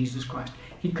Lord Jesus Christ.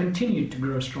 He continued to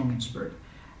grow strong in spirit.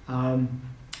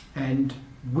 And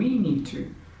we need to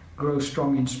grow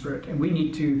strong in spirit, and we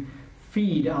need to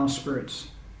feed our spirits.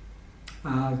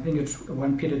 I think it's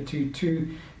 1 Peter 2:2.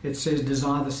 It says,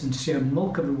 "Desire the sincere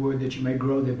milk of the word that you may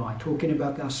grow thereby." Talking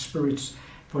about our spirits,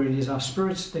 for it is our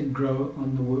spirits that grow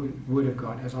on the word of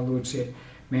God. As our Lord said,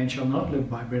 "Man shall not live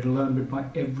by bread alone, but by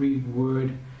every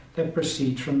word that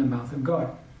proceeds from the mouth of God."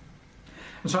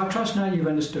 And so I trust now you've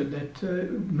understood that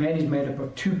man is made up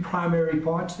of two primary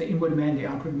parts, the inward man, the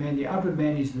outward man. The outward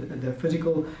man is the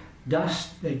physical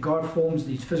dust that God forms,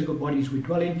 these physical bodies we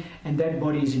dwell in, and that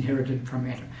body is inherited from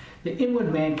Adam. The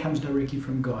inward man comes directly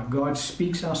from God. God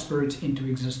speaks our spirits into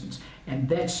existence, and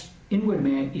that inward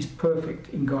man is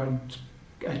perfect in God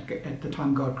at the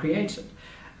time God creates it,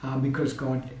 because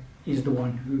God is the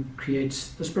one who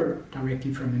creates the spirit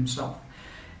directly from himself.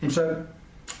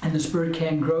 And the spirit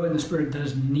can grow, and the spirit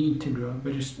does need to grow,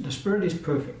 but the spirit is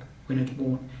perfect when it's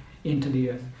born into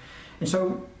the earth. And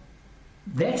so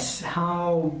that's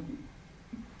how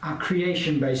our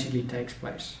creation basically takes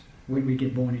place when we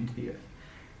get born into the earth.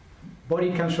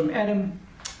 Body comes from Adam.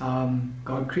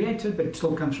 God creates it, but it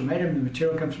still comes from Adam. The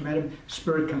material comes from Adam.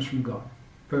 Spirit comes from God.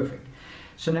 Perfect.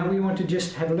 So now we want to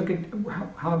just have a look at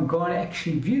how God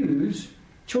actually views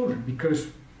children, because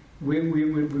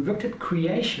we've looked at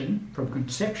creation from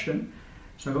conception.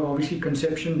 So obviously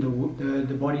conception,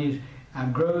 the body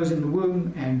grows in the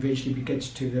womb and eventually gets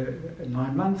to the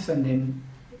 9 months, and then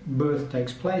birth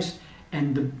takes place,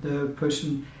 and the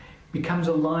person becomes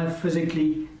alive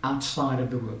physically outside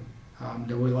of the womb.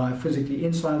 They were alive physically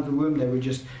inside of the womb. They would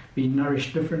just be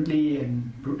nourished differently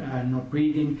and not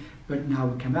breathing. But now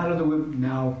we come out of the womb.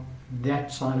 Now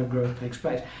that side of growth takes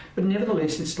place. But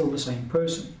nevertheless, it's still the same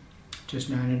person, just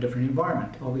now in a different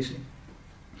environment, obviously.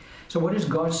 So what does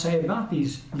God say about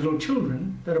these little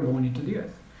children that are born into the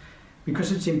earth?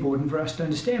 Because it's important for us to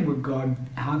understand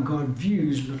how God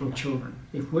views little children,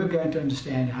 if we're going to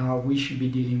understand how we should be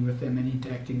dealing with them and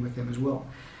interacting with them as well.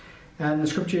 And the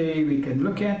scripture we can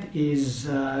look at is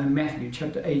Matthew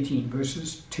chapter 18,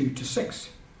 verses 2 to 6.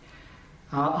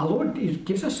 Our Lord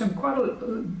gives us quite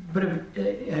a bit of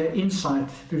insight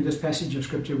through this passage of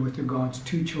scripture with regards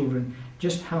to children,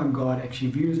 just how God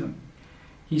actually views them.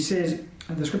 He says,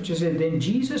 the scripture says, "Then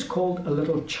Jesus called a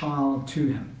little child to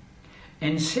him,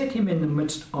 and set him in the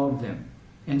midst of them,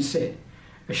 and said,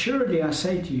 Assuredly I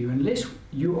say to you, unless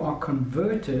you are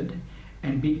converted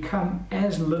and become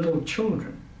as little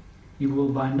children, you will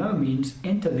by no means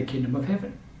enter the kingdom of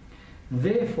heaven.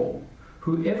 Therefore,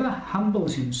 whoever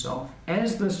humbles himself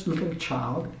as this little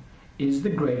child is the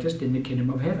greatest in the kingdom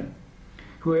of heaven.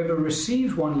 Whoever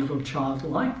receives one little child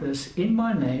like this in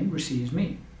my name receives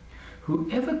me.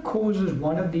 Whoever causes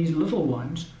one of these little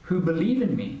ones who believe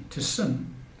in me to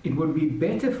sin, it would be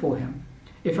better for him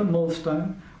if a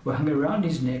millstone were hung around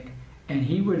his neck and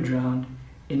he were drowned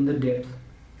in the depth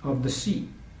of the sea."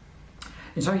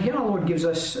 And so here our Lord gives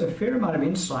us a fair amount of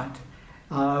insight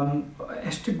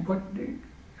as to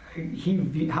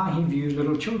how he views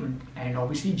little children. And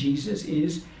obviously Jesus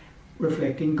is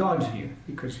reflecting God's view,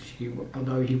 because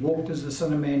although he walked as the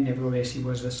Son of Man, nevertheless he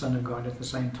was the Son of God at the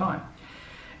same time.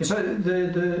 And so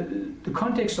the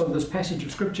context of this passage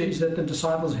of scripture is that the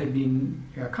disciples had been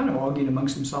kind of arguing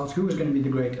amongst themselves who was going to be the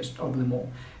greatest of them all.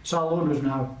 So our Lord was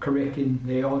now correcting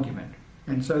their argument.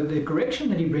 And so the correction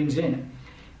that he brings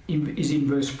is in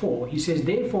verse 4. He says,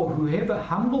 "Therefore whoever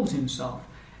humbles himself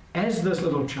as this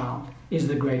little child is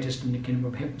the greatest in the kingdom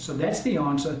of heaven." So that's the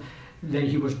answer that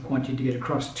he was wanting to get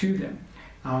across to them.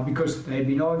 Because they'd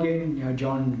been arguing,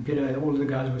 John, Peter, all of the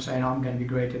guys were saying, "I'm going to be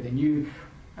greater than you,"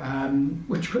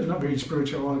 which was not a very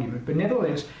spiritual argument. But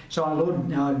nevertheless, so our Lord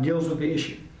now deals with the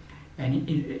issue. And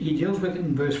he deals with it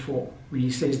in verse 4, when he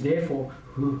says, "Therefore,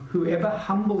 whoever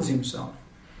humbles himself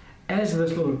as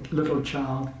this little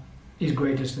child is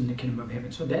greatest in the kingdom of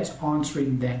heaven." So that's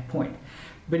answering that point.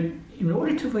 But in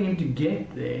order for him to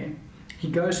get there, he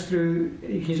goes through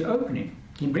his opening.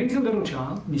 He brings the little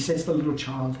child, and he sets the little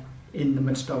child in the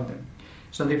midst of them.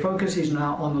 So their focus is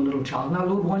now on the little child. Now,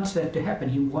 Lord wants that to happen.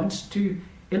 He wants to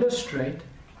illustrate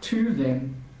to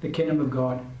them the kingdom of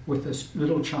God with this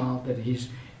little child that is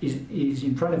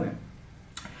in front of him.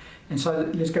 And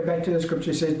so let's go back to the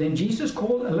scripture. It says, "Then Jesus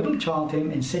called a little child to him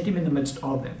and set him in the midst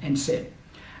of them and said,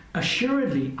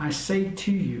 Assuredly I say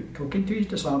to you," talking to his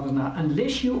disciples now,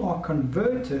 "unless you are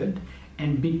converted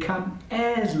and become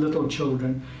as little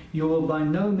children, you will by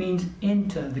no means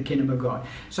enter the kingdom of God."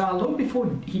 So our Lord, before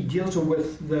he deals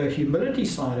with the humility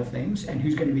side of things and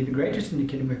who's going to be the greatest in the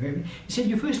kingdom of heaven, he said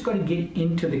you first got to get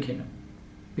into the kingdom.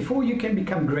 Before you can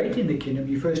become great in the kingdom,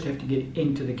 you first have to get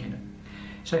into the kingdom.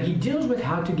 So he deals with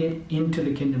how to get into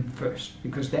the kingdom first,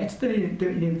 because that's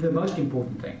the most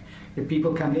important thing, that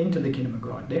people come into the kingdom of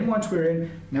God. Then once we're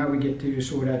in, now we get to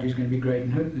sort out who's going to be great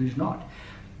and who's not.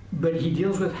 But he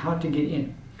deals with how to get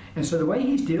in. And so the way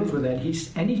he deals with that,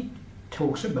 he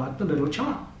talks about the little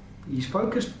child. He's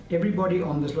focused everybody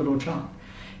on this little child.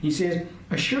 He says,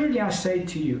 "Assuredly I say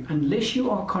to you, unless you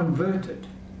are converted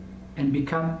and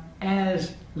become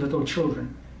as little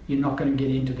children, you're not going to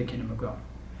get into the kingdom of God."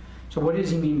 So what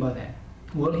does he mean by that?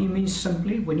 Well, he means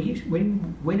simply,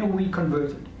 when are we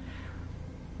converted?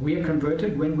 We are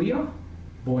converted when we are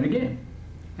born again.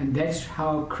 And that's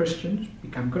how Christians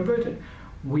become converted.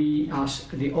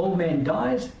 The old man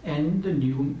dies and the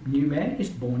new man is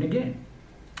born again.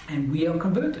 And we are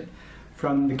converted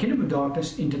from the kingdom of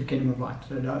darkness into the kingdom of light.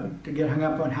 So don't get hung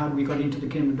up on how we got into the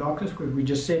kingdom of darkness, because we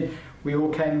just said we all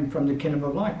came from the kingdom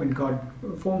of light when God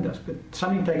formed us. But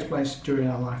something takes place during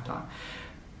our lifetime.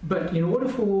 But in order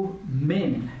for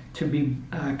men to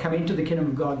come into the kingdom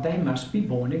of God, they must be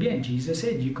born again. Jesus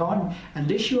said,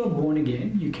 unless you are born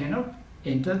again, you cannot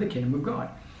enter the kingdom of God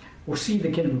or see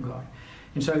the kingdom of God.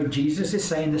 And so Jesus is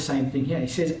saying the same thing here. He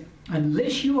says,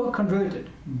 unless you are converted,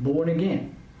 born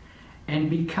again, and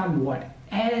become what?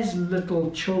 As little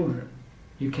children,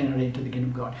 you cannot enter the kingdom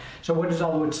of God. So what is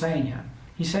our Lord saying here?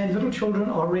 He's saying little children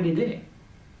are already there.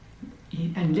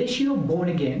 Unless you are born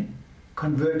again,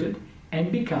 converted, and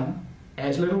become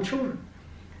as little children.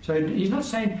 So he's not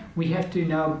saying we have to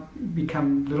now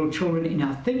become little children in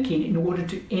our thinking in order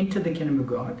to enter the kingdom of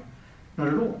God. Not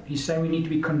at all. He's saying we need to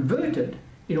be converted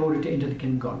in order to enter the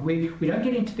kingdom of God. We don't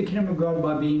get into the kingdom of God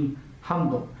by being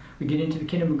humble. We get into the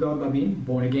kingdom of God by being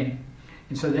born again.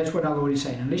 And so that's what our Lord is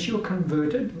saying. Unless you are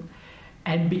converted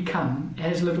and become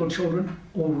as little children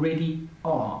already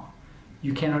are,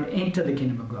 you cannot enter the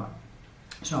kingdom of God.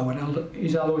 So what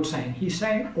is our Lord saying? He's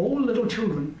saying all little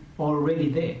children are already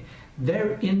there.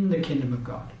 They're in the kingdom of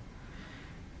God.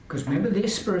 Because remember, their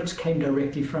spirits came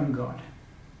directly from God.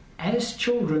 As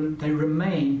children, they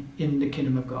remain in the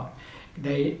kingdom of God.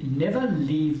 They never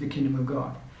leave the kingdom of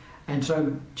God. And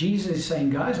so Jesus is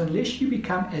saying, guys, unless you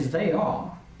become as they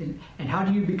are, and how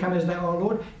do you become as they are,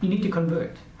 Lord? You need to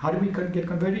convert. How do we get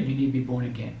converted? You need to be born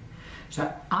again.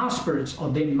 So our spirits are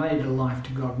then made alive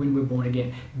to God when we're born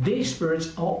again. Their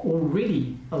spirits are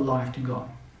already alive to God.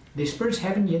 Their spirits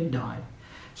haven't yet died.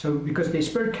 So because their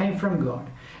spirit came from God.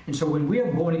 And so when we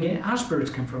are born again, our spirits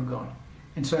come from God.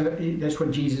 And so that's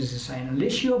what Jesus is saying.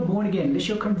 Unless you're born again, unless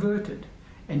you're converted,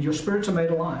 and your spirits are made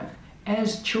alive,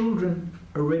 as children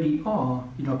already are,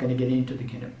 you're not going to get into the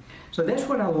kingdom. So that's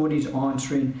what our Lord is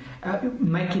answering,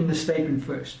 making the statement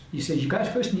first. He says, you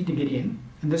guys first need to get in,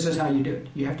 and this is how you do it.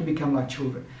 You have to become like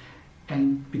children.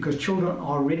 And because children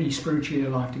are already spiritually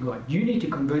alive to God, you need to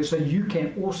convert so you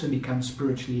can also become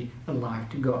spiritually alive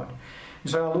to God.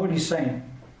 And so our Lord is saying,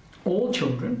 all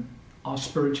children are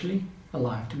spiritually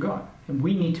alive to God. And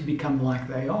we need to become like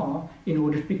they are in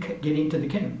order to get into the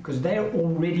kingdom, because they are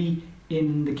already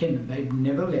in the kingdom. They've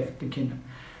never left the kingdom.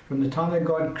 From the time that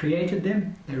God created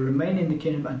them, they remain in the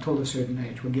kingdom until a certain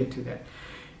age. We'll get to that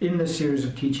in this series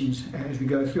of teachings as we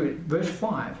go through it. Verse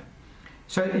 5.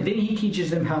 So then he teaches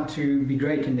them how to be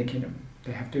great in the kingdom.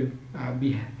 They have to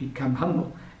become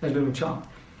humble as a little child.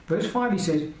 Verse 5 he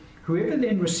says, whoever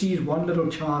then receives one little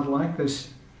child like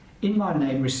this in my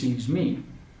name receives me.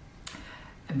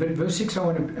 But verse 6 I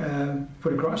want to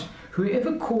put across,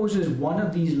 whoever causes one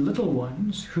of these little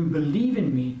ones who believe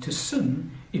in me to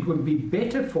sin, it would be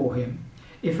better for him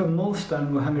if a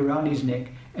millstone were hung around his neck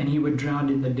and he were drowned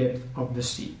in the depth of the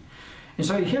sea. And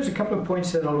so here's a couple of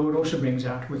points that our Lord also brings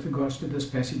out with regards to this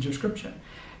passage of Scripture.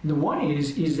 And the one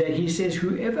is that he says,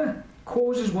 whoever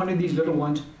causes one of these little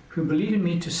ones who believe in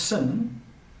me to sin,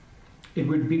 it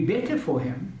would be better for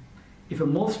him if a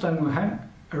millstone were hung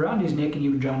around his neck and he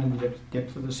would drown in the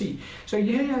depth of the sea. So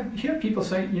you hear people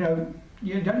say,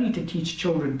 you don't need to teach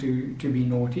children to be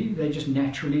naughty. They're just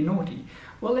naturally naughty.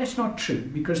 Well, that's not true,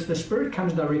 because the Spirit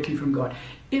comes directly from God.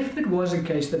 If it was a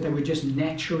case that they were just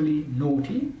naturally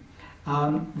naughty,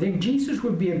 then Jesus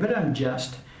would be a bit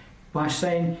unjust by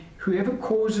saying, whoever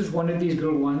causes one of these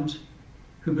little ones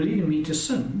who believe in me to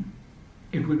sin,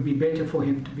 it would be better for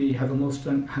him to have a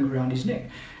millstone hung around his neck.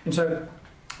 And so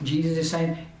Jesus is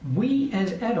saying, we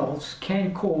as adults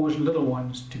can cause little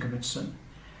ones to commit sin.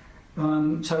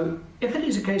 So if it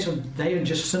is a case of they are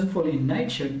just sinful in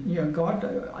nature, God,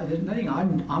 there's nothing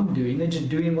I'm doing. They're just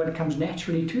doing what comes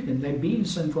naturally to them. They're being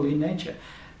sinful in nature.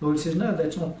 The Lord says, no,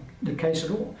 that's not the case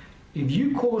at all. If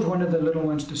you cause one of the little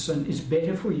ones to sin, it's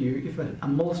better for you if a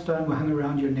millstone were hung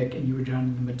around your neck and you were drowned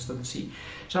in the midst of the sea.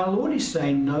 So our Lord is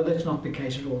saying, no, that's not the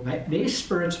case at all. Their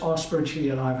spirits are spiritually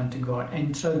alive unto God.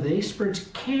 And so their spirits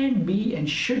can be and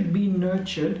should be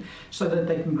nurtured so that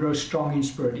they can grow strong in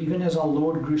spirit. Even as our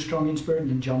Lord grew strong in spirit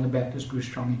and John the Baptist grew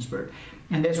strong in spirit.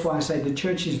 And that's why I say the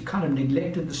church has kind of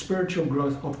neglected the spiritual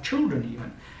growth of children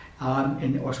even.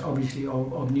 And obviously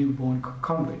of newborn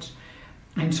converts.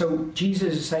 And so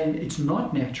Jesus is saying it's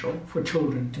not natural for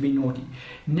children to be naughty.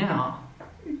 Now,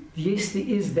 yes, there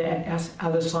is that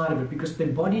other side of it, because the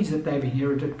bodies that they've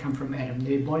inherited come from Adam.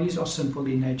 Their bodies are sinful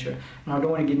in nature. And I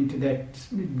don't want to get into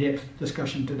that depth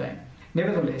discussion today.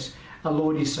 Nevertheless, our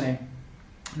Lord is saying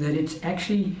that it's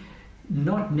actually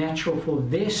not natural for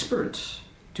their spirits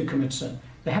to commit sin.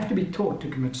 They have to be taught to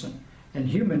commit sin. And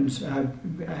humans,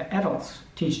 adults,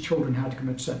 teach children how to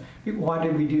commit sin. Why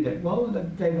do we do that? Well,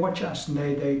 they watch us and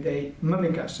they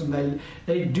mimic us and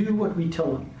they do what we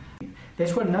tell them.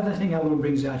 That's what another thing our Lord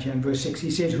brings out here in verse 6. He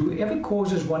says, whoever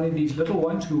causes one of these little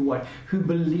ones who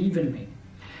believe in me.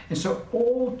 And so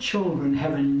all children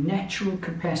have a natural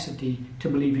capacity to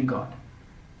believe in God.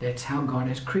 That's how God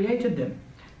has created them.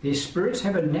 Their spirits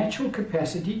have a natural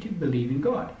capacity to believe in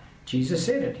God. Jesus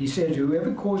said it. He said,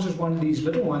 whoever causes one of these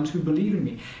little ones who believe in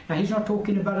me. Now, he's not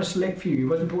talking about a select few. He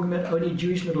wasn't talking about only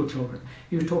Jewish little children.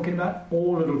 He was talking about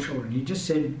all little children. He just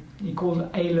said, he called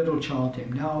a little child to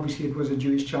him. Now, obviously, it was a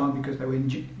Jewish child because they were in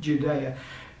Judea.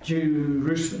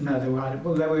 Jerusalem, no,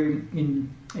 they were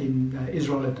in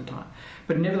Israel at the time.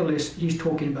 But nevertheless, he's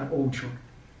talking about all children.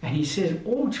 And he says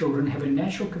all children have a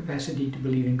natural capacity to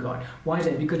believe in God. Why is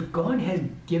that? Because God has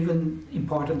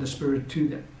imparted the Spirit to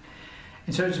them.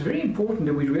 And so it's very important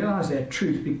that we realize that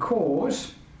truth,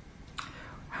 because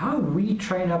how we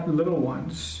train up little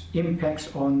ones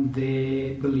impacts on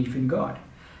their belief in God.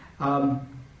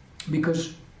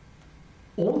 Because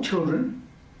all children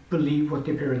believe what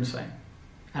their parents say.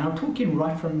 And I'm talking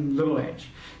right from little age.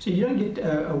 So you don't get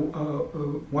a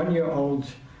 1-year-old,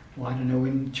 well, I don't know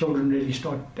when children really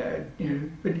start,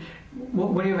 but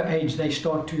whatever age they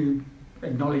start to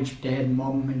acknowledge dad and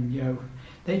mom, and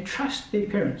they trust their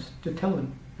parents to tell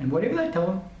them. And whatever they tell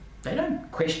them, they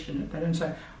don't question it. They don't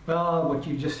say, well, what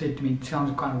you just said to me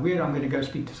sounds kind of weird, I'm going to go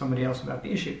speak to somebody else about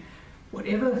the issue.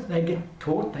 Whatever they get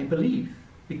taught, they believe.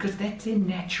 Because that's their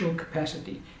natural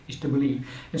capacity, is to believe.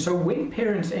 And so when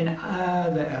parents and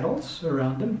other adults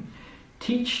around them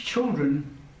teach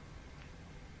children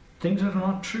things that are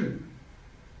not true,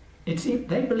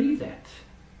 they believe that,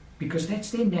 because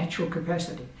that's their natural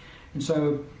capacity. And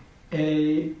so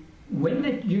when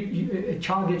a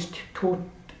child gets taught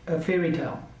a fairy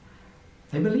tale,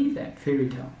 they believe that fairy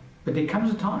tale. But there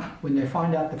comes a time when they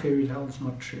find out the fairy tale is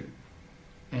not true.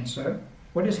 And so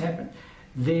what has happened?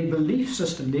 Their belief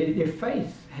system, their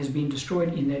faith has been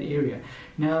destroyed in that area.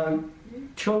 Now,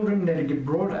 children that get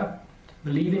brought up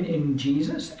believing in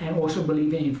Jesus and also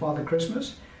believing in Father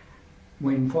Christmas,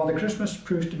 when Father Christmas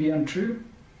proves to be untrue,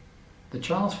 the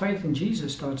child's faith in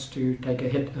Jesus starts to take a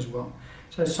hit as well.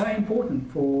 So it's so important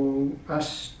for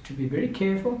us to be very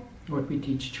careful what we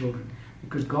teach children,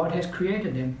 because God has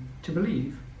created them to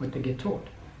believe what they get taught.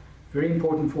 Very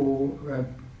important for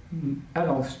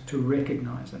adults to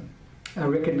recognize them.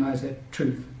 Recognize that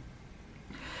truth.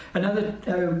 Another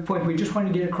point, we just want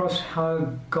to get across how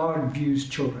God views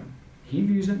children. He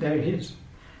views it, they're His.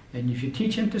 And if you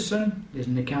teach them to sin, there's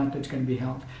an account that's going to be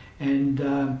held. And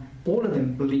all of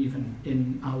them believe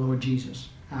in our Lord Jesus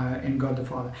and God the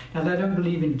Father. Now, they don't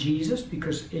believe in Jesus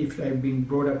because if they've been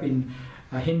brought up in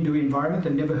a Hindu environment,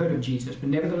 they've never heard of Jesus. But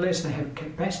nevertheless, they have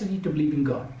capacity to believe in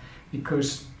God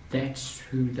because that's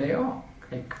who they are.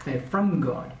 They're from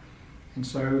God. And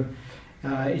so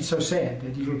it's so sad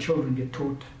that little children get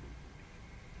taught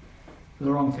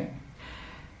the wrong thing.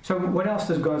 So what else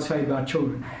does God say about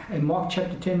children? In Mark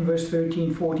chapter 10, verse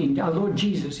 13, 14, our Lord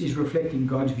Jesus is reflecting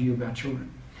God's view about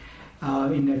children.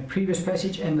 In that previous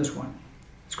passage and this one.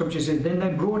 Scripture says, then they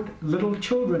brought little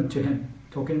children to Him,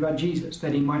 talking about Jesus,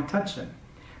 that He might touch them.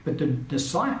 But the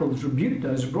disciples rebuked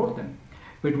those who brought them.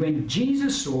 But when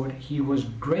Jesus saw it, He was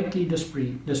greatly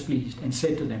displeased and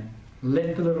said to them,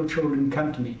 let the little children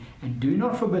come to me, and do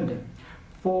not forbid them,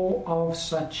 for of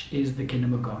such is the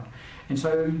kingdom of God. And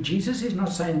so Jesus is not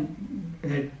saying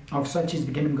that of such is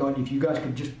the kingdom of God, if you guys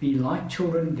could just be like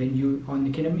children, then you are in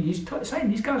the kingdom. He's saying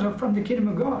these guys are from the kingdom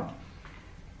of God.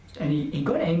 And he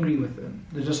got angry with them.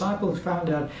 The disciples found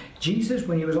out Jesus,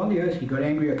 when He was on the earth, He got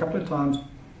angry a couple of times.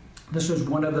 This was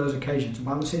one of those occasions. The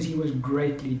Bible says He was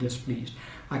greatly displeased.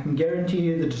 I can guarantee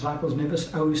you the disciples never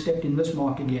overstepped in this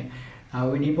mark again.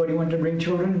 When anybody wanted to bring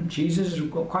children, Jesus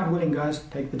is quite willing, guys,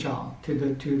 take the child to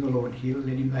the Lord. He'll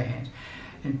let Him lay hands.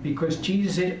 And because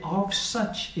Jesus said, of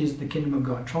such is the kingdom of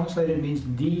God. Translated means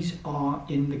these are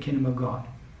in the kingdom of God.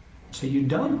 So you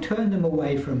don't turn them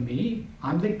away from me.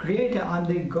 I'm the Creator, I'm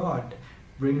their God.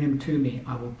 Bring them to me,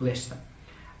 I will bless them.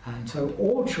 And so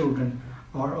all children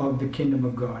are of the kingdom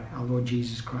of God, our Lord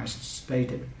Jesus Christ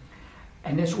stated.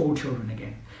 And that's all children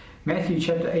again. Matthew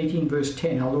chapter 18 verse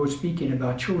 10, our Lord speaking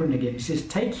about children again. He says,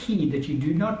 take heed that you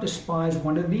do not despise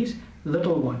one of these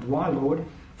little ones. Why, Lord?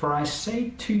 For I say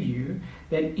to you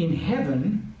that in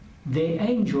heaven their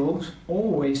angels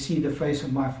always see the face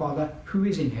of my Father who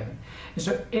is in heaven. And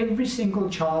so every single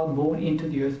child born into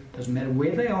the earth, doesn't matter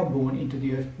where they are born into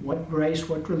the earth, what race,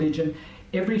 what religion,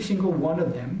 every single one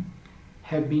of them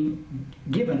have been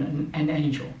given an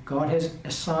angel. God has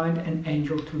assigned an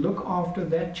angel to look after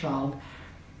that child.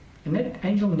 And that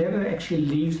angel never actually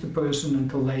leaves the person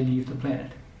until they leave the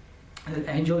planet. That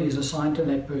angel is assigned to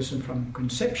that person from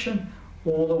conception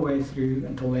all the way through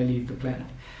until they leave the planet.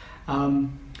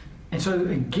 And so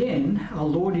again, our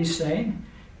Lord is saying,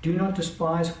 do not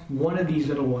despise one of these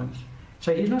little ones.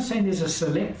 So He's not saying there's a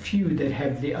select few that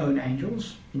have their own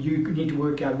angels, and you need to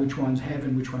work out which ones have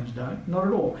and which ones don't. Not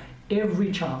at all.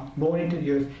 Every child born into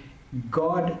the earth,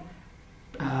 God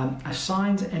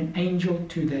assigns an angel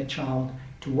to that child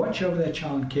to watch over that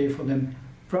child and care for them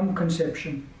from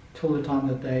conception till the time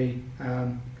that they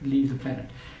leave the planet.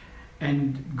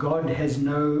 And God is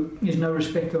no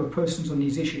respecter of persons on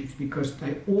these issues, because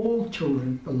all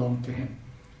children belong to Him.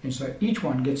 And so each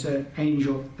one gets an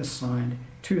angel assigned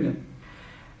to them.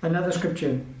 Another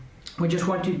scripture, we just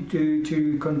wanted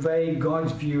to convey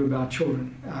God's view about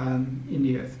children in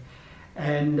the earth.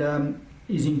 And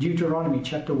is in Deuteronomy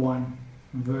chapter 1,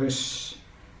 verse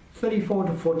 34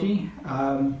 to 40,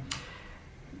 the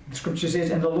scripture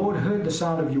says, "And the Lord heard the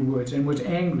sound of your words, and was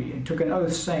angry, and took an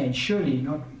oath, saying, Surely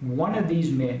not one of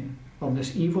these men of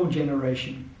this evil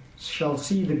generation shall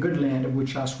see the good land of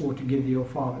which I swore to give your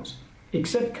fathers,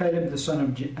 except Caleb the son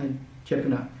of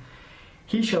Jephunneh.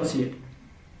 He shall see it.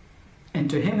 And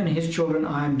to him and his children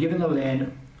I am given the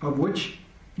land of which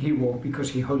he walked,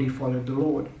 because he wholly followed the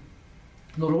Lord.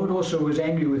 The Lord also was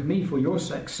angry with me for your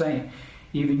sake, saying,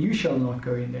 Even you shall not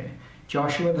go in there.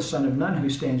 Joshua the son of Nun, who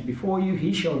stands before you,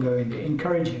 he shall go in there.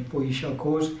 Encourage him, for he shall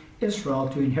cause Israel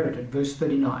to inherit it." Verse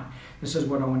 39. This is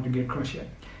what I want to get across here.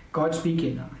 God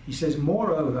speaking now. He says,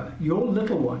 "Moreover, your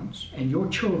little ones and your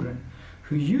children,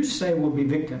 who you say will be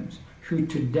victims, who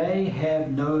today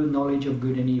have no knowledge of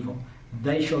good and evil,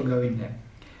 they shall go in there.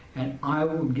 And I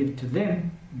will give it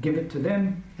to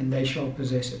them, and they shall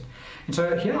possess it." And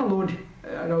so here our Lord,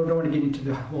 I don't want to get into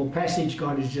the whole passage.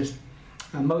 God is just,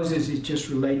 Moses is just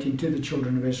relating to the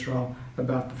children of Israel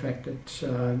about the fact that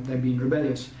they've been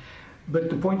rebellious. But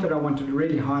the point that I wanted to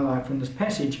really highlight from this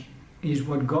passage is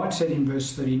what God said in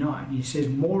verse 39. He says,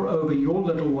 "Moreover, your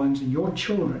little ones and your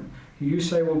children, who you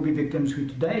say will be victims, who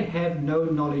today have no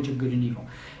knowledge of good and evil,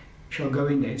 shall go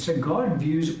in there." So God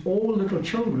views all little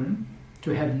children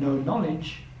to have no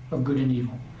knowledge of good and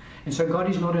evil. And so God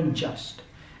is not unjust.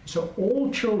 So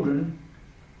all children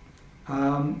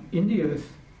in the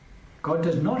earth, God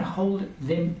does not hold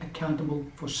them accountable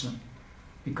for sin,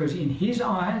 because in his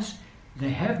eyes they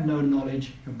have no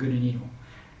knowledge of good and evil.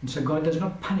 And so God does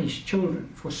not punish children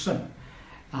for sin.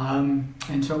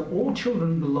 And so all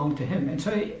children belong to him. And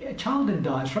so a child that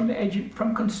dies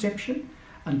from conception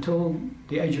until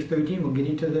the age of 13, we'll get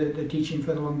into the teaching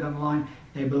further along down the line,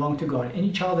 they belong to God.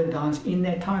 Any child that dies in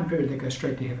that time period, they go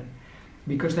straight to heaven,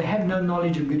 because they have no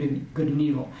knowledge of good and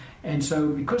evil. And so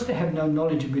because they have no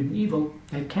knowledge of good and evil,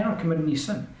 they cannot commit any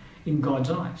sin in God's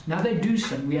eyes. Now they do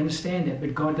sin, we understand that,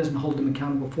 but God doesn't hold them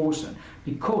accountable for sin,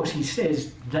 because he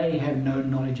says they have no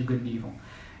knowledge of good and evil.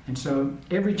 And so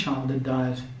every child that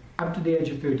dies up to the age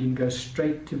of 13 goes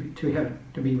straight to heaven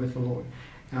to be with the Lord.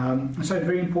 So it's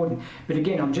very important. But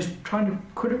again, I'm just trying to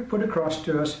put across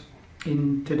to us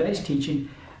in today's teaching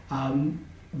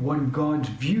what God's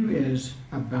view is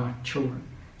about children.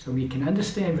 So we can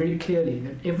understand very clearly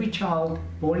that every child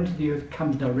born into the earth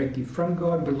comes directly from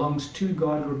God, belongs to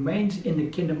God, remains in the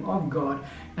kingdom of God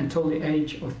until the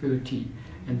age of 13.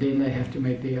 And then they have to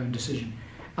make their own decision.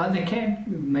 They can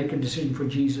make a decision for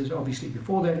Jesus, obviously,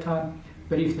 before that time,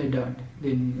 but if they don't,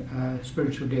 then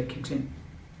spiritual death kicks in.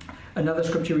 Another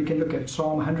scripture we can look at,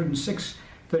 Psalm 106,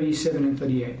 37 and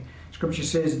 38. Scripture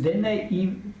says,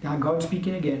 now God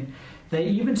speaking again, "They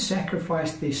even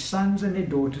sacrificed their sons and their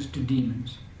daughters to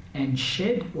demons, and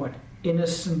shed" what?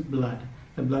 "Innocent blood,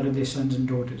 the blood of their sons and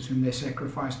daughters, whom they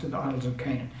sacrificed to the idols of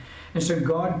Canaan." And so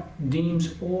God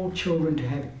deems all children to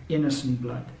have innocent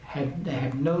blood. They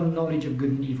have no knowledge of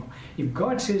good and evil. If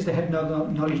God says they have no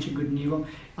knowledge of good and evil,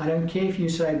 I don't care if you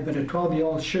say, but a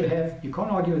 12-year-old should have. You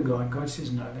can't argue with God. God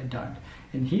says no, they don't.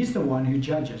 And he's the one who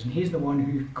judges, and he's the one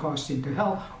who casts into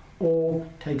hell or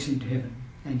takes into heaven.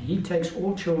 And he takes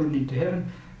all children into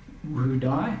heaven who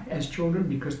die as children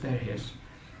because they're his.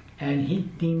 And he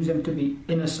deems them to be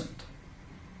innocent.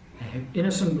 They have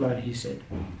innocent blood, he said.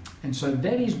 And so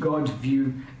that is God's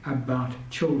view about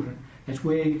children. That's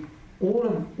where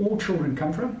all children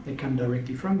come from. They come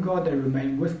directly from God. They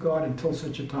remain with God until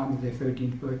such a time as their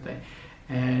 13th birthday.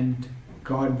 And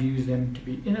God views them to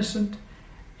be innocent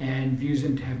and views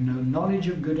them to have no knowledge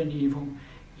of good and evil.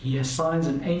 He assigns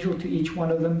an angel to each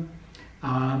one of them.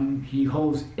 He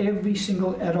holds every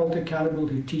single adult accountable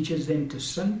who teaches them to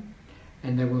sin,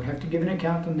 and they will have to give an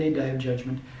account on their day of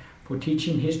judgment for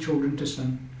teaching his children to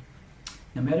sin.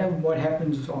 No matter what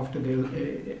happens after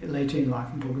later in life,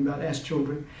 I'm talking about as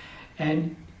children,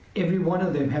 and every one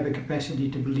of them have a capacity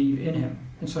to believe in him.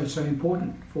 And so it's so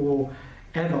important for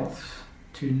adults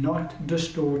to not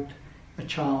distort a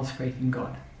child's faith in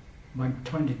God by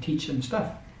trying to teach them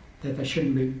stuff that they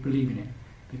shouldn't be believing in,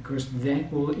 because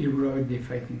that will erode their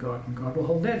faith in God, and God will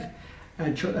hold that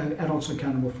adults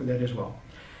accountable for that as well.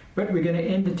 But we're going to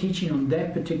end the teaching on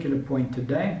that particular point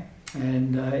today,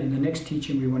 and in the next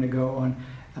teaching we want to go on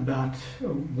about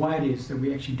why it is that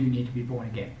we actually do need to be born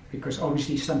again, because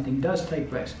obviously something does take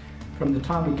place from the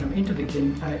time we come into the earth,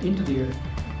 and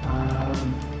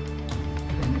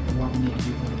why we need to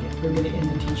be born again. We're going to end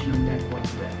the teaching on that point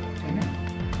today. Amen.